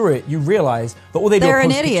go through it, you realize that all they do They're is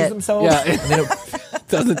an post pictures idiot. of themselves. Yeah. And they don't It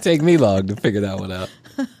doesn't take me long to figure that one out.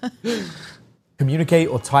 communicate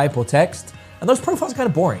or type or text, and those profiles are kind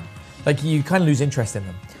of boring. Like you kind of lose interest in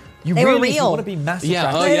them. You They were really if you real. want to be massive.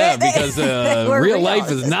 Yeah, oh attractive- yeah, because They were real real.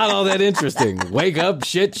 life is not all that interesting. Wake up,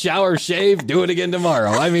 shit, shower, shave, do it again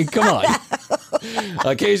tomorrow. I mean, come on.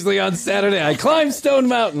 Occasionally on Saturday, I climb Stone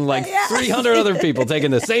Mountain like 300 other people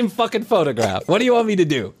taking the same fucking photograph. What do you want me to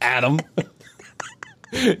do, Adam?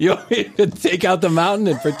 You want me to take out the mountain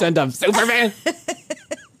and pretend I'm Superman?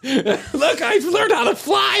 Look, I've learned how to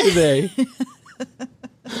fly today.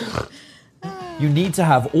 You need to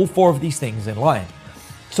have all four of these things in line.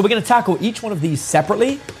 So we're going to tackle each one of these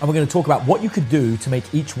separately, and we're going to talk about what you could do to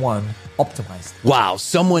make each one optimized. Wow,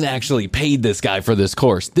 someone actually paid this guy for this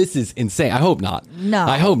course. This is insane. I hope not. No.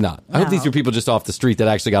 I hope not. I hope No. these are people just off the street that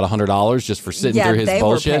actually got $100 just for sitting Yeah, through his they were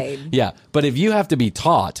bullshit. paid. Yeah, but if you have to be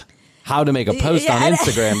taught how to make a post Yeah, on and-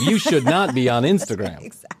 Instagram, you should not be on Instagram.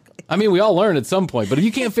 Exactly. I mean, we all learn at some point, but if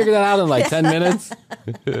you can't figure that out in like 10 minutes,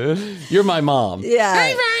 you're my mom. Yeah.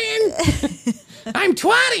 Hey, Ryan! I'm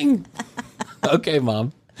twatting! Okay,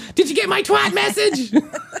 Mom. Did you get my twat message?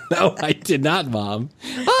 No, I did not, Mom.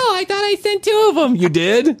 Oh, I thought I sent 2 of them. You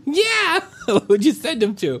did? Yeah. Who'd you send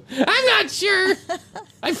them to? I'm not sure.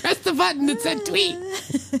 I pressed the button that said tweet.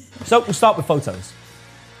 So we'll start with photos.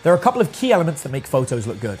 There are a couple of key elements that make photos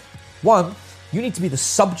look good. One, you need to be the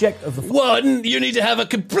subject of the photo. 1, you need to have a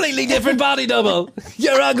completely different body double.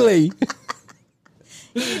 You're ugly.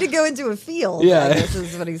 You need to go into a field. Yeah. I guess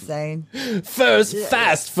is what he's saying. First,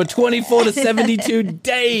 fast for 24 to 72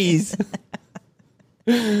 days.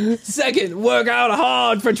 Second, work out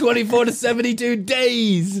hard for 24 to 72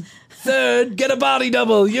 days. Third, get a body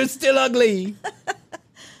double. You're still ugly.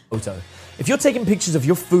 Photo. If you're taking pictures of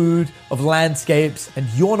your food, of landscapes, and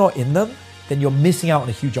you're not in them, then you're missing out on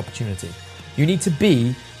a huge opportunity. You need to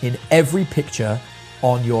be in every picture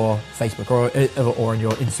on your Facebook or on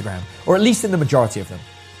your Instagram, or at least in the majority of them.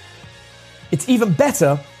 It's even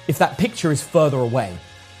better if that picture is further away.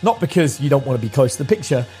 Not because you don't want to be close to the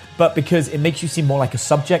picture, but because it makes you seem more like a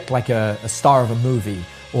subject, like a star of a movie,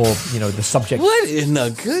 or, the subject. What in the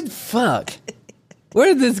good fuck? Where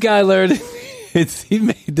did this guy learn? He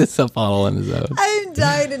made this up all on his own. I'm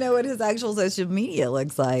dying to know what his actual social media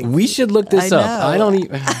looks like. We should look this up. know. I don't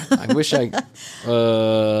even. I wish I.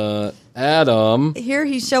 Adam. Here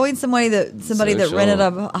he's showing somebody that Social rented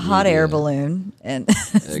a hot air media. balloon and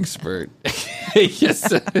Expert.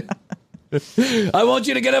 Yes. I want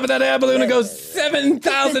you to get up in that air balloon and go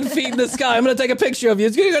 7,000 feet in the sky. I'm going to take a picture of you.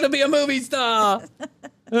 You're going to be a movie star.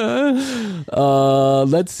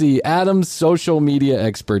 Let's see. Adam's social media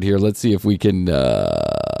expert here. Let's see if we can.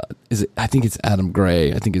 I think it's Adam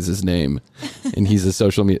Gray. I think is his name, and he's a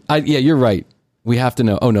social media. Yeah, you're right. We have to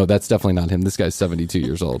know. Oh no, that's definitely not him. This guy's 72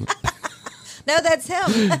 years old. no, that's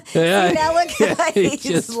him. Yeah, See, now look at he's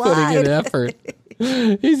just putting in effort.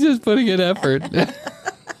 He's just putting in effort.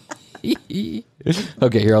 Okay,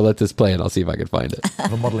 here, I'll let this play and I'll see if I can find it.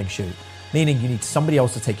 Of a modeling shoot, meaning you need somebody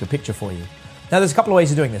else to take your picture for you. Now, there's a couple of ways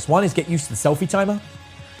of doing this. One is get used to the selfie timer.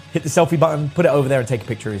 Hit the selfie button, put it over there, and take a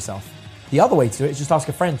picture of yourself. The other way to do it is just ask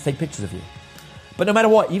a friend to take pictures of you. But no matter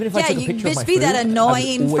what, even if I took a picture of my be food, that I would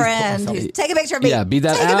annoying always put friend myself- who's take a picture of me. Yeah, be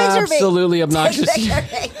that Take a picture of me. absolutely obnoxious. Take a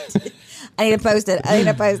picture of me. I need to post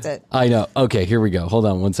it. I know. Okay, here we go. Hold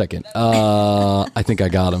on 1 second. I think I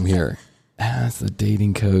got him here. Ask the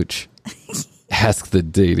dating coach. Ask the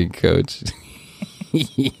dating coach.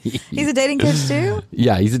 He's a dating coach too?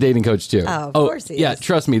 Yeah, he's a dating coach too. Oh, of course he yeah, is.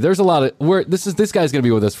 trust me. There's a lot of this guy's going to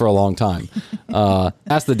be with us for a long time.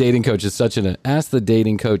 Ask the Dating Coach is such an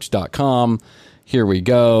askthedatingcoach.com. Here we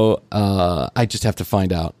go. I just have to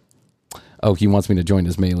find out. Oh, he wants me to join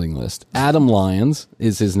his mailing list. Adam Lyons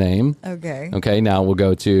is his name. Okay. Okay, now we'll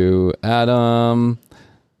go to Adam.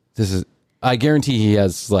 I guarantee he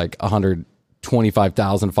has like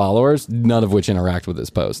 125,000 followers, none of which interact with his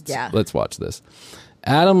posts. Yeah. Let's watch this.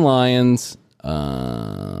 Adam Lyons,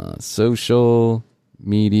 social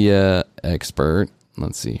media expert.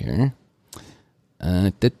 Let's see here.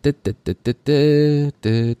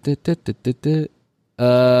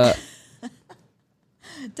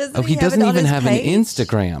 He doesn't even have an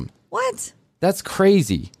Instagram. What? That's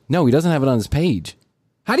crazy. No, he doesn't have it on his page.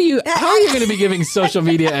 How are you going to be giving social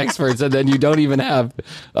media experts and then you don't even have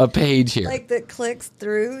a page here? Like that clicks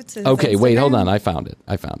through to his Okay, wait, hold Instagram? on.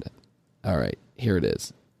 I found it. All right, here it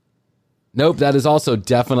is. Nope, that is also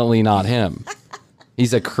definitely not him.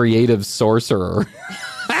 He's a creative sorcerer.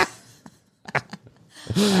 All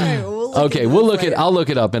right, we'll look Okay, into we'll this look it. later. I'll look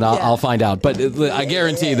it up and Yeah. I'll find out. But I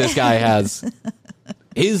guarantee this guy has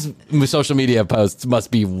his social media posts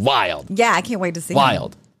must be wild. Yeah, I can't wait to see him.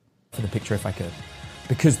 Wild. For the picture if I could.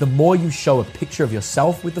 Because the more you show a picture of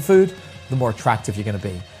yourself with the food, the more attractive you're going to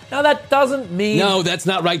be. Now, that doesn't mean... No, that's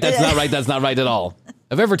not right. That's not right. That's not right at all.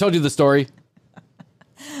 Have I ever told you the story?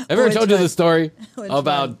 Have I ever Which told you one? the story Which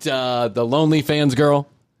about the Lonely Fans girl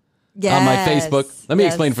Yes. on my Facebook? Let me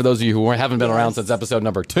Yes. explain for those of you who haven't been around Yes. since episode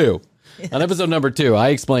number 2. On episode number 2, I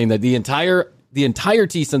explained that the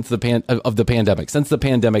entirety since the pandemic, since the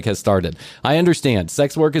pandemic has started. I understand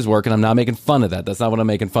sex work is work, and I'm not making fun of that. That's not what I'm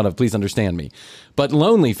making fun of. Please understand me. But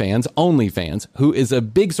OnlyFans, who is a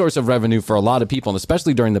big source of revenue for a lot of people, and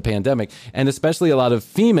especially during the pandemic, and especially a lot of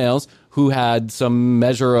females who had some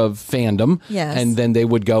measure of fandom, Yes. and then they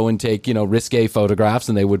would go and take, risque photographs,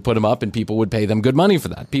 and they would put them up, and people would pay them good money for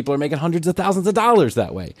that. People are making hundreds of thousands of dollars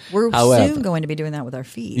that way. We're However, soon going to be doing that with our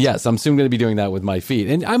feet. yes, I'm soon going to be doing that with my feet.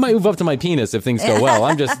 And I might move up to my penis if things go well.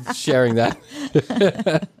 I'm just sharing that.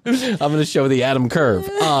 I'm going to show the Adam curve.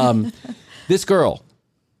 This girl,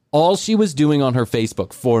 all she was doing on her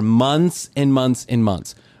Facebook for months and months and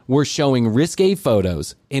months were showing risque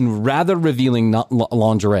photos in rather revealing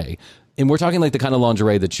lingerie And we're talking like the kind of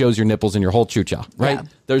lingerie that shows your nipples and your whole chucha, right? Yeah.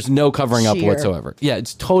 There's no covering up Sheer. whatsoever. Yeah,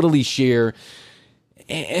 it's totally sheer.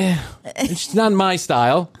 It's not my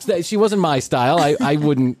style. She wasn't my style. I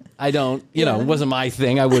wouldn't, I don't, you know, it wasn't my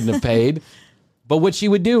thing. I wouldn't have paid. But what she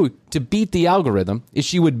would do to beat the algorithm is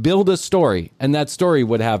she would build a story, and that story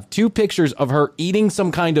would have 2 pictures of her eating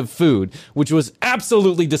some kind of food, which was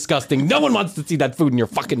absolutely disgusting. No one wants to see that food in your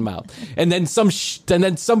fucking mouth. And then some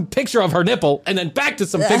picture of her nipple, and then back to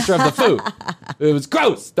some picture of the food. It was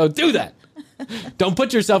gross. Don't do that. Don't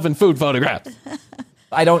put yourself in food photographs.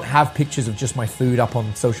 I don't have pictures of just my food up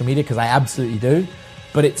on social media because I absolutely do,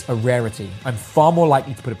 but it's a rarity. I'm far more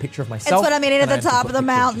likely to put a picture of myself. It's what I mean at than the am to top put of the pictures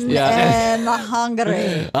mountain just- Yeah. in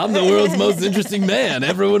Hungary. I'm the world's most interesting man.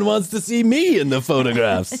 Everyone wants to see me in the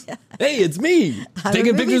photographs. Hey, it's me. I'm a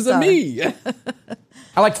Taking movie pictures of star. me.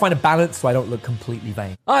 I like to find a balance so I don't look completely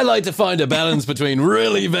vain. I like to find a balance between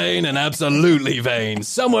really vain and absolutely vain.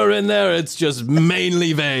 Somewhere in there, it's just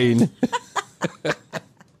mainly vain.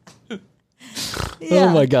 Yeah. Oh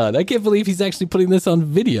my God. I can't believe he's actually putting this on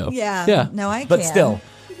video. Yeah. Yeah. No, I can't. But still,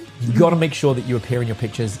 you got to make sure that you appear in your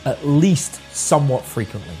pictures at least somewhat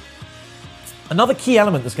frequently. Another key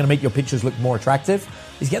element that's going to make your pictures look more attractive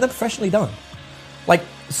is get them professionally done. Like,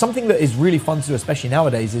 something that is really fun to do, especially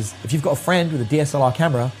nowadays, is if you've got a friend with a DSLR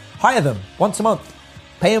camera, hire them once a month.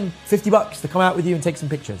 Pay them $50 to come out with you and take some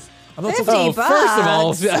pictures. I'm not talking 50 Oh, first of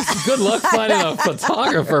all, bucks. good luck finding a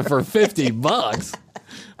photographer for $50.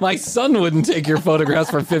 My son wouldn't take your photographs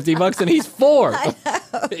for $50, and he's 4.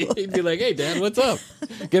 He'd be like, "Hey, Dad, what's up?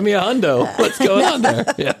 Give me a hundo. What's going on there?"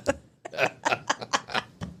 Yeah.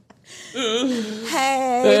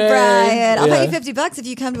 Hey, Brian, I'll yeah. pay you $50 if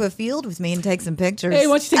you come to a field with me and take some pictures. Hey,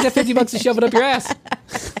 why don't you take that $50 and shove it up your ass?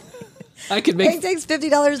 I could It make. takes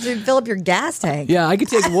 $50 to fill up your gas tank. Yeah, I could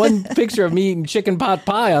take one picture of me eating chicken pot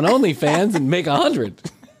pie on OnlyFans and make 100.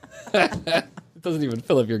 It doesn't even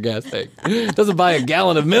fill up your gas tank. It doesn't buy a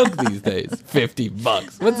gallon of milk these days.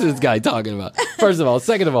 $50. What's this guy talking about? First of all.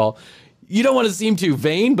 Second of all, you don't want to seem too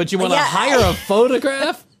vain, but you want to Yeah. hire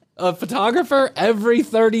a photographer every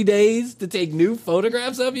 30 days to take new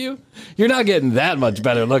photographs of you? You're not getting that much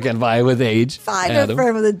better looking with age. Find Adam. a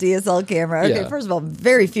friend with a DSL camera. Okay, Yeah. first of all,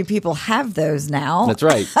 very few people have those now. That's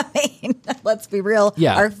right. I mean, let's be real.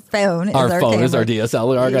 Yeah. Our phone is Our our phone camera. is our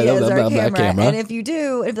DSLR. It is our That camera. And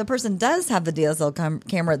if the person does have the DSL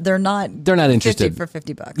camera, they're not interested 50 for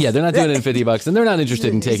 $50. Yeah, they're not doing it in $50, and they're not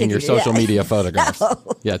interested in taking your social Yeah. media photographs.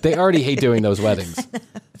 Yeah, they already hate doing those weddings.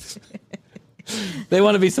 They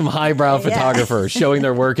want to be some highbrow photographer showing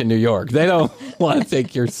their work in New York. They don't want to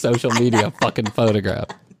take your social media fucking photograph.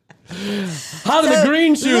 How do the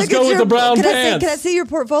green shoes Look go at with your- the brown can pants? I see your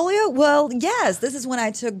porportfolio? Well, yes. This is when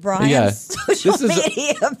I took Brian's Yeah. social This is-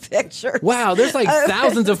 media pictures. Wow, there's like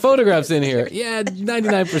thousands of photographs in here. Yeah,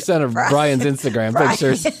 99% of Brian's Instagram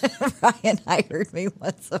pictures. Brian hired me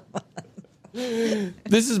once a month.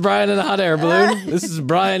 This is Brian in a hot air balloon. This is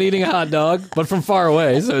Brian eating a hot dog, but from far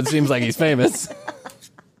away, so it seems like he's famous.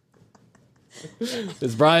 This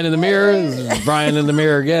is Brian in the mirror. This is Brian in the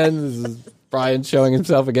mirror again. This is Brian showing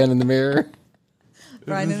himself again in the mirror.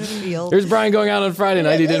 Brian in the field. Here's Brian going out on Friday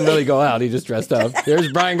night. He didn't really go out. He just dressed up.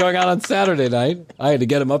 Here's Brian going out on Saturday night. I had to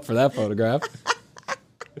get him up for that photograph.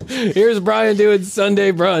 Here's Brian doing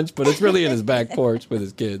Sunday brunch, but it's really in his back porch with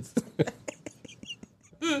his kids.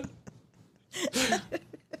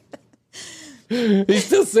 He's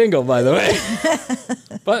still single, by the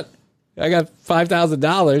way. But I got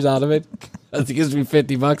 $5,000 out of it. Because he gives me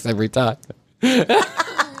 $50 every time.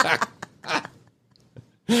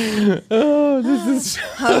 Oh, this is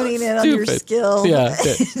Honing in on your stupid. skill. Yeah,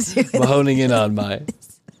 I'm honing in on my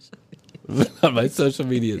social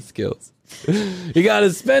media skills. You got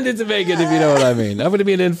to spend it to make it, if you know what I mean. I'm going to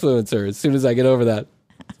be an influencer as soon as I get over that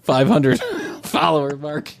 500 follower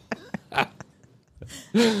mark.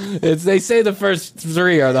 They say the first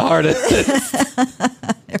 3 are the hardest.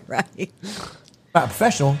 Right. Not a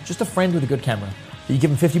professional, just a friend with a good camera. You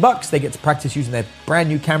give them $50, they get to practice using their brand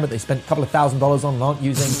new camera they spent a couple of $1,000s on and aren't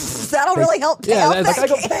using. That'll really help pay Yeah, off that's that I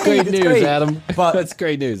got paid. great It's news, great. Adam. But- That's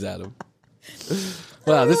great news, Adam.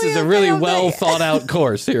 Wow, this is a okay, really okay. well thought out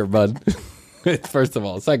course here, bud. First of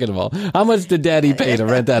all. Second of all, how much did Daddy pay to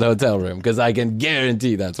rent that hotel room? Because I can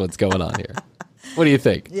guarantee that's what's going on here. What do you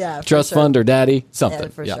think? Yeah, for Trust sure. fund or Daddy? Something. Yeah,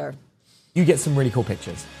 for sure. You get some really cool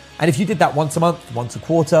pictures. And if you did that once a month, once a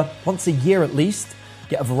quarter, once a year at least,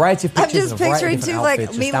 get a variety of I'm pictures. just and a variety picturing of too, different like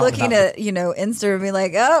outfits, me just out and looking about. at Insta and be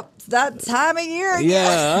like, "Oh, it's that time of year again."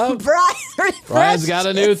 Yeah. Brian's got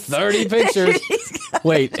a new 30 pictures.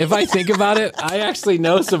 Wait, if I think about it, I actually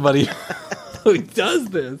know somebody who does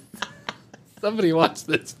this. Somebody watched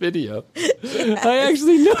this video. I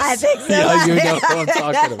actually know. I think so. Yeah, you know what I'm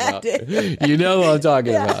talking about. You know what I'm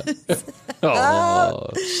talking about. Oh,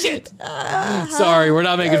 shit. Sorry, we're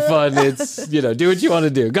not making fun. It's, do what you want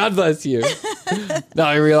to do. God bless you. Now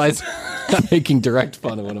I realize I'm making direct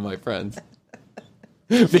fun of one of my friends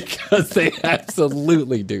because they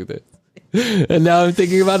absolutely do this. And now I'm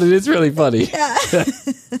thinking about it. It's really funny. Yeah.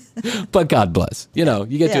 But God bless. You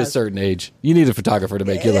get to a certain age. You need a photographer to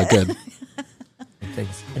make you look good.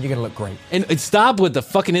 Things, and you're going to look great. And stop with the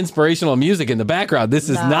fucking inspirational music in the background. This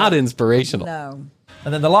is not inspirational. No.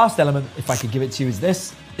 And then the last element, if I could give it to you, is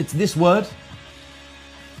this. It's this word.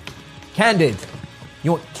 Candid.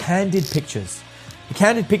 You want candid pictures. A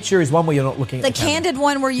candid picture is one where you're not looking at the candid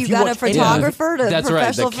one where you If you got a watch- photographer, to That's right.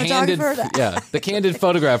 professional The candid, photographer. the candid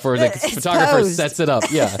photograph where the It's photographer posed. sets it up.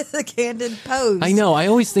 Yeah. The candid pose. I know. I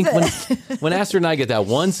always think when Astrid and I get that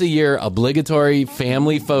once a year obligatory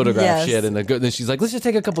family photograph Yes. shit, and then she's like, let's just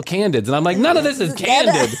take a couple candids. And I'm like, none of this is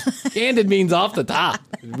candid. Candid means off the top.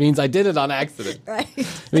 It means I did it on accident. Right. It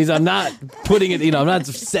means I'm not putting it, I'm not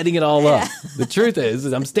setting it all up. The truth is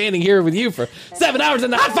I'm standing here with you for 7 hours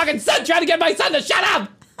in the hot fucking sun trying to get my son to shut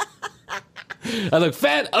up. I look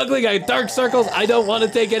fat, ugly, I have dark circles. I don't want to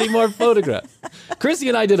take any more photographs. Chrissy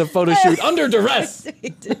and I did a photo shoot under duress.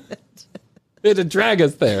 They had to drag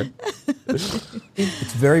us there.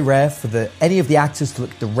 It's very rare for any of the actors to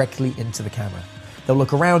look directly into the camera. They'll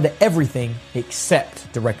look around at everything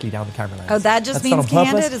except directly down the camera lens. Oh, that just That's done means on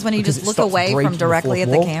purpose candid is when you because just it look stops away breaking from directly the at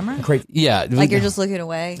fourth the wall camera? and creates- Yeah. Like you're just looking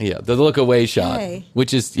away. Yeah, the look away shot, Hey.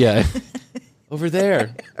 which is, over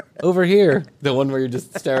there, over here, the one where you're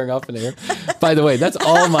just staring up in the air. By the way, that's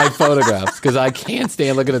all my photographs because I can't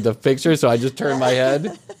stand looking at the picture, so I just turn my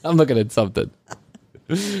head. I'm looking at something.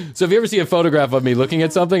 So if you ever see a photograph of me looking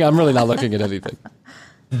at something, I'm really not looking at anything.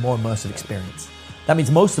 more immersive experience. That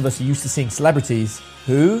means most of us are used to seeing celebrities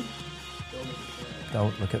who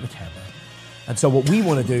don't look at the camera. And so what we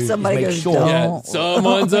want to do Somebody is make goes, sure... "Don't." Yeah,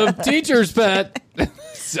 someone's a teacher's pet.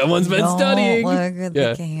 Someone's been Don't studying. look at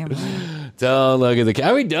Yeah. the camera. Don't look at the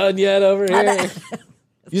camera. Are we done yet over here?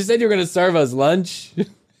 You said you were going to serve us lunch.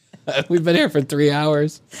 We've been here for 3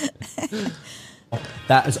 hours.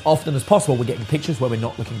 that as often as possible we're getting pictures where we're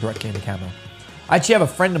not looking directly in the camera. I actually have a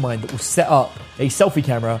friend of mine that will set up a selfie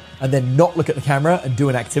camera and then not look at the camera and do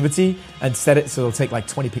an activity and set it so they'll take like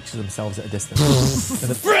 20 pictures of themselves at a distance.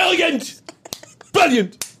 And then- Brilliant!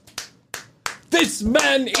 Brilliant! This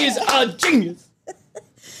man is a genius.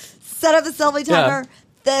 Set up a selfie Yeah. timer,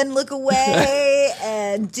 then look away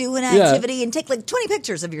and do an activity and take like 20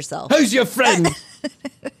 pictures of yourself. Who's your friend?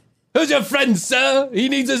 Who's your friend, sir? He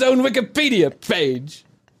needs his own Wikipedia page.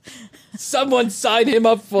 Someone sign him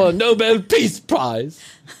up for a Nobel Peace Prize.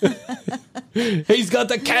 He's got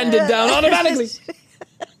the candid down automatically.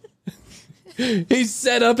 He's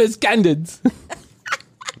set up his candids.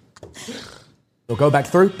 You'll go back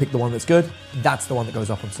through, pick the one that's good. That's the one that goes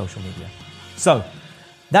up on social media. So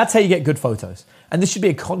that's how you get good photos. And this should be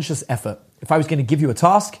a conscious effort. If I was going to give you a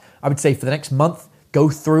task, I would say for the next month, go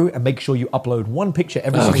through and make sure you upload one picture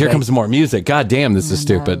every Oh, single here day comes more music. God damn, this is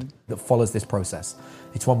stupid. that follows this process.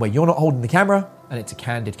 It's one where you're not holding the camera and it's a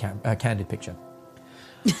candid picture.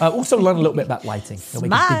 Also learn a little bit about lighting. It'll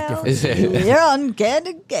make a big Smile. difference. You're on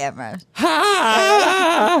candid camera.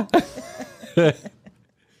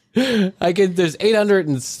 There's 800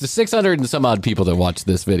 and 600 and some odd people that watch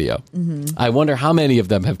this video. Mm-hmm. I wonder how many of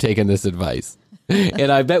them have taken this advice.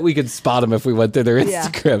 And I bet we could spot them if we went to their Yeah.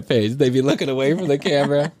 Instagram page. They'd be looking away from the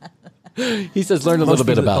camera. He says, learn a Most little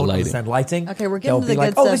bit people that about don't lighting. understand lighting. Okay, we're getting they'll to the be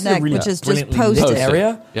like, good "Oh, stuff this is a next, really which is just brilliantly post lit it.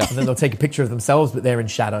 area." Yeah. And then they'll take a picture of themselves, but they're in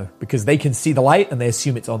shadow because they can see the light and they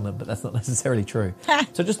assume it's on them, but that's not necessarily true.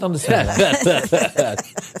 So just understand that.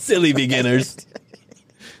 Silly beginners.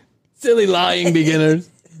 Silly lying beginners.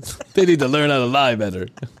 They need to learn how to lie better.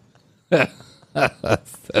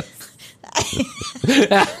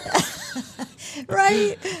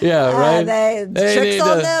 Right? Yeah, right? They They need tricks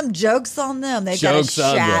on to- them, jokes on them. They've got a Jokes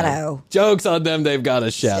on them. shadow. Jokes on them, they've got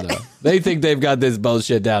a shadow. They think they've got this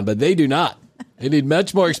bullshit down, but they do not. They need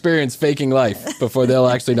much more experience faking life before they'll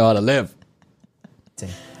actually know how to live.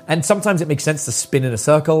 And sometimes it makes sense to spin in a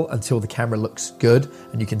circle until the camera looks good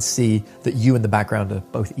and you can see that you and the background are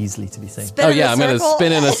both easily to be seen. Spin Oh in a yeah, I'm going to circle.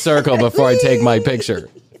 spin in a circle before I take my picture.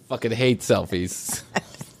 Fucking hate selfies.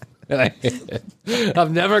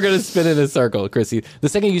 I'm never going to spin in a circle, Chrissy. The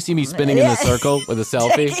second you see me spinning in a circle with a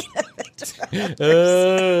selfie.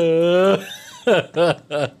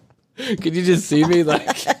 Could you just see me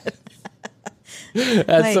like at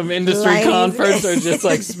Like, some industry ladies. conference or just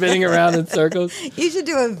like spinning around in circles? You should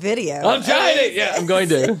do a video. I'm trying it. Yeah, I'm going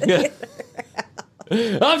to.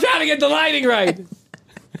 I'm trying to get the lighting right.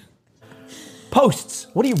 Posts.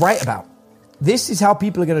 What do you write about? This is how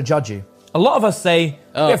people are going to judge you. A lot of us say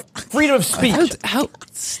we have freedom of speech. How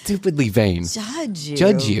stupidly vain. Judge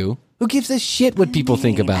you. Who gives a shit what people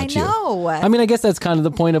think about you? I know. I mean, I guess that's kind of the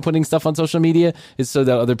point of putting stuff on social media is so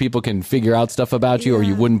that other people can figure out stuff about you, or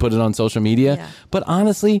you wouldn't put it on social media. Yeah. But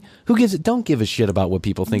honestly, who gives it? Don't give a shit about what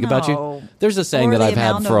people think about you. There's a saying Or that the I've had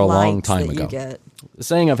amount for of a long likes time that you ago. get. A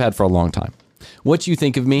saying I've had for a long time. What you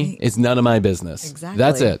think of me is none of my business. Exactly.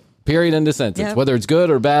 That's it. Period. End of sentence. Yep. Whether it's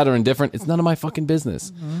good or bad or indifferent, it's none of my fucking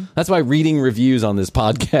business. Mm-hmm. That's why reading reviews on this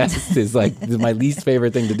podcast is like my least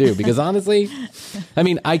favorite thing to do. Because honestly, I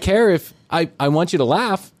mean, I care if I want you to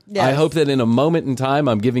laugh. Yes. I hope that in a moment in time,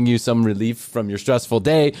 I'm giving you some relief from your stressful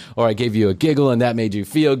day, or I gave you a giggle and that made you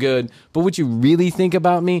feel good. But what you really think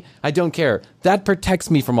about me, I don't care. That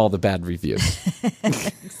protects me from all the bad reviews.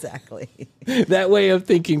 Exactly. That way of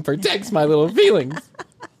thinking protects my little feelings.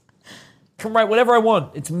 Can write whatever I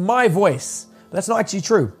want. It's my voice. But that's not actually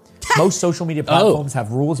true. Most social media platforms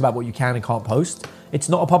have rules about what you can and can't post. It's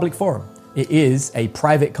not a public forum. It is a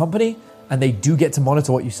private company, and they do get to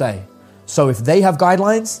monitor what you say. So if they have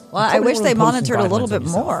guidelines, Well, I wish they monitored a little bit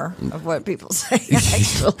more of what people say,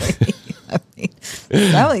 actually. I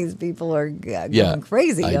mean, some of these people are going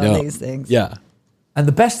crazy I on know. these things. Yeah. And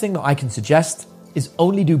the best thing that I can suggest is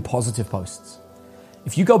only do positive posts.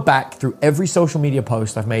 If you go back through every social media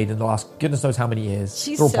post I've made in the last goodness knows how many years,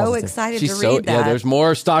 She's they're all so positive. excited She's to so read that. yeah. There's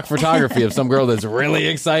more stock photography of some girl that's really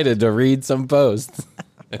excited to read some posts.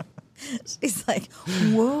 She's like,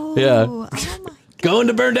 whoa. Yeah. Oh my Going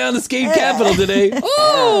to burn down the skate capital today.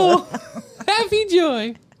 Oh, happy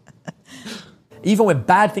joy. Even when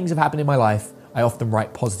bad things have happened in my life, I often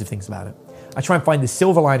write positive things about it. I try and find the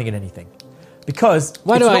silver lining in anything. Because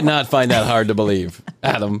Why it's do I not find that hard to believe,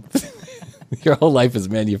 Adam? Your whole life is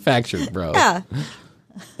manufactured, bro. Yeah.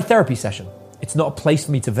 a therapy session. It's not a place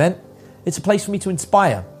for me to vent. It's a place for me to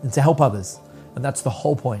inspire and to help others. And that's the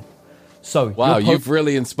whole point. So Wow, your you've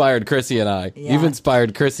really inspired Chrissy and I. Yeah. You've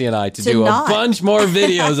inspired Chrissy and I to To do not. a bunch more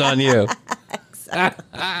videos on you.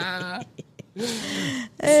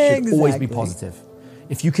 should always be positive.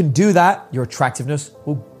 If you can do that, your attractiveness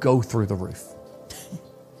will go through the roof.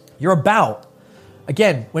 Your about.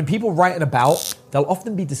 Again, when people write an about, they'll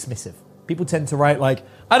often be dismissive. People tend to write like,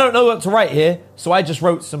 I don't know what to write here, so I just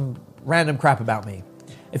wrote some random crap about me.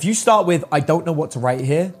 If you start with, I don't know what to write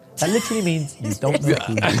here, that literally means you don't know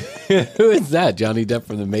who you are. Who is that? Johnny Depp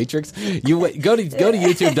from The Matrix? Go to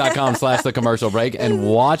youtube.com/The Commercial Break and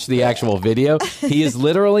watch the actual video. He is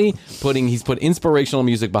literally he's put inspirational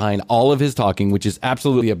music behind all of his talking, which is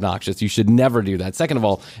absolutely obnoxious. You should never do that. Second of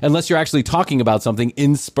all, unless you're actually talking about something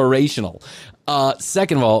inspirational.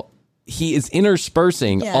 Second of all, he is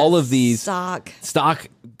interspersing all of these stock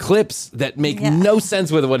clips that make no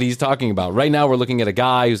sense with what he's talking about. Right now, we're looking at a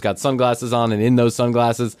guy who's got sunglasses on, and in those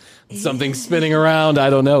sunglasses, something's spinning around. I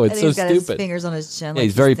don't know. It's so he's got stupid. His fingers on his chin. Yeah, like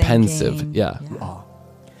he's very thinking. pensive. Yeah.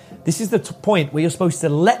 This is the point where you're supposed to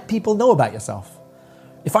let people know about yourself.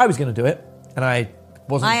 If I was going to do it, and I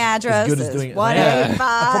wasn't My address as good is as doing it, 185.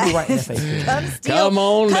 I'd probably write in their face. Come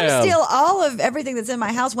on down. steal all of everything that's in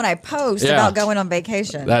my house when I post about going on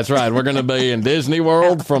vacation. That's right. We're going to be in Disney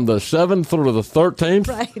World from the 7th through the 13th.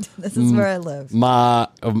 Right. This is where I live. My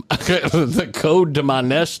the code to my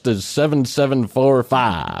nest is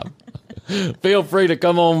 7745. Feel free to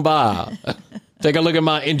come on by. Take a look at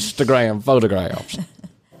my Instagram photographs.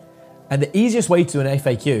 And the easiest way to an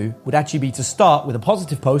FAQ would actually be to start with a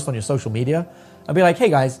positive post on your social media and be like, hey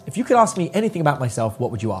guys, if you could ask me anything about myself, what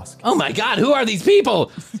would you ask? Oh my God, who are these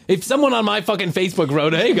people? If someone on my fucking Facebook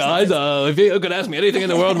wrote, hey guys, if you could ask me anything in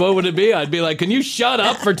the world, what would it be? I'd be like, can you shut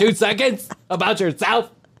up for 2 seconds about yourself?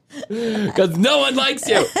 Because no one likes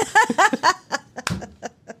you.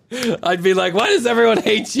 I'd be like, why does everyone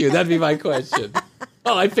hate you? That'd be my question.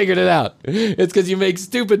 Oh, I figured it out. It's because you make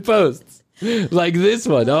stupid posts. Like this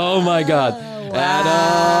one. Oh my God.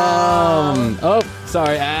 Adam. Oh,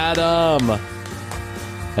 sorry. Adam.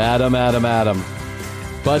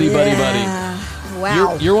 Buddy.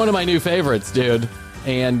 Wow. You're one of my new favorites, dude.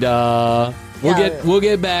 And we'll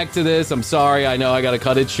get back to this. I'm sorry. I know I got to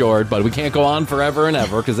cut it short, but we can't go on forever and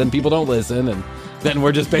ever because then people don't listen and then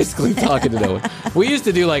we're just basically talking to no one. We used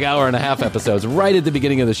to do like hour-and-a-half episodes right at the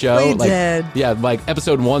beginning of the show. We did. Yeah, like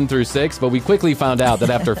episode 1 through 6, but we quickly found out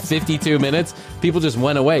that after 52 minutes, people just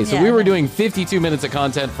went away. So we were doing 52 minutes of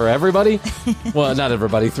content for everybody. Well, not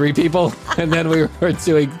everybody, 3 people. And then we were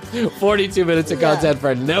doing 42 minutes of content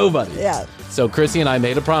for nobody. Yeah. So Chrissy and I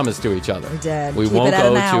made a promise to each other. We did. We Keep won't it at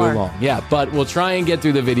go an too hour. long. Yeah, but we'll try and get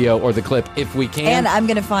through the video or the clip if we can. And I'm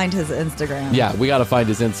going to find his Instagram. Yeah, we got to find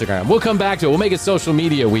his Instagram. We'll come back to it. We'll make it so social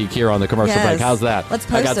media week here on the commercial Yes. break. How's that? Let's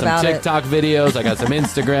I got post some about it. TikTok videos. I got some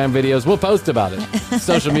Instagram videos. We'll post about it.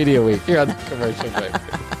 Social media week here on the commercial break.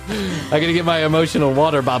 I got to get my emotional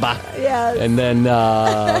water, Baba. Yes. And then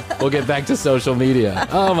we'll get back to social media.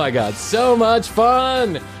 Oh my God, so much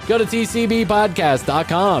fun. Go to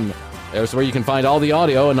tcbpodcast.com. There's where you can find all the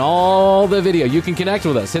audio and all the video. You can connect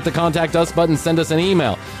with us. Hit the contact us button. Send us an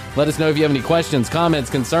email. Let us know if you have any questions, comments,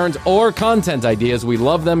 concerns, or content ideas. We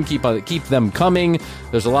love them. Keep them coming.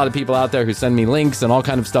 There's a lot of people out there who send me links and all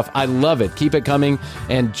kind of stuff. I love it. Keep it coming.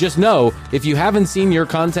 And just know, if you haven't seen your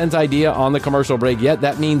content idea on the commercial break yet,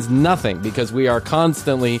 that means nothing, because we are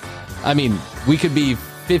constantly, we could be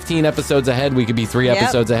 15 episodes ahead. We could be 3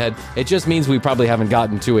 episodes ahead. It just means we probably haven't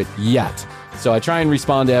gotten to it yet. So I try and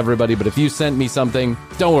respond to everybody, but if you sent me something,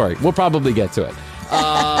 don't worry. We'll probably get to it.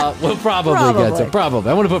 We'll probably get to it.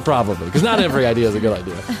 Probably. I want to put probably, because not every idea is a good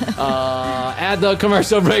idea. Add the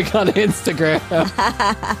commercial break on Instagram.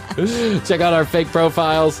 Check out our fake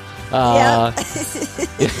profiles.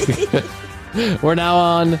 We're now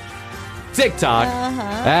on TikTok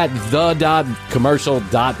at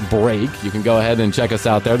the.commercial.break. You can go ahead and check us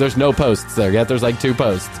out there. There's no posts there yet. There's like 2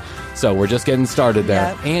 posts. So we're just getting started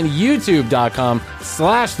there. Yep. And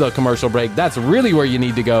youtube.com/thecommercialbreak. That's really where you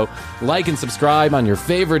need to go. Like and subscribe on your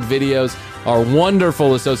favorite videos. Our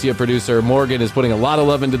wonderful associate producer, Morgan, is putting a lot of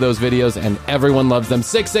love into those videos, and everyone loves them.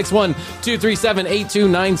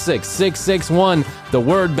 661-237-8296. 661, the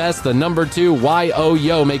word best, the number 2,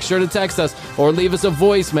 YOYO. Make sure to text us or leave us a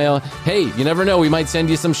voicemail. Hey, you never know, we might send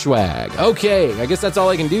you some swag. Okay, I guess that's all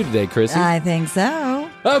I can do today, Chrissy. I think so.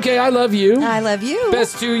 Okay, I love you. I love you.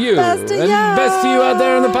 Best to you. Best to and you. best to you out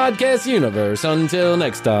there in the podcast universe. Until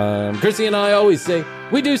next time, Chrissy and I always say,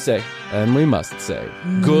 we do say, and we must say,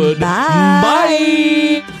 goodbye.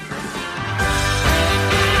 Bye. Bye.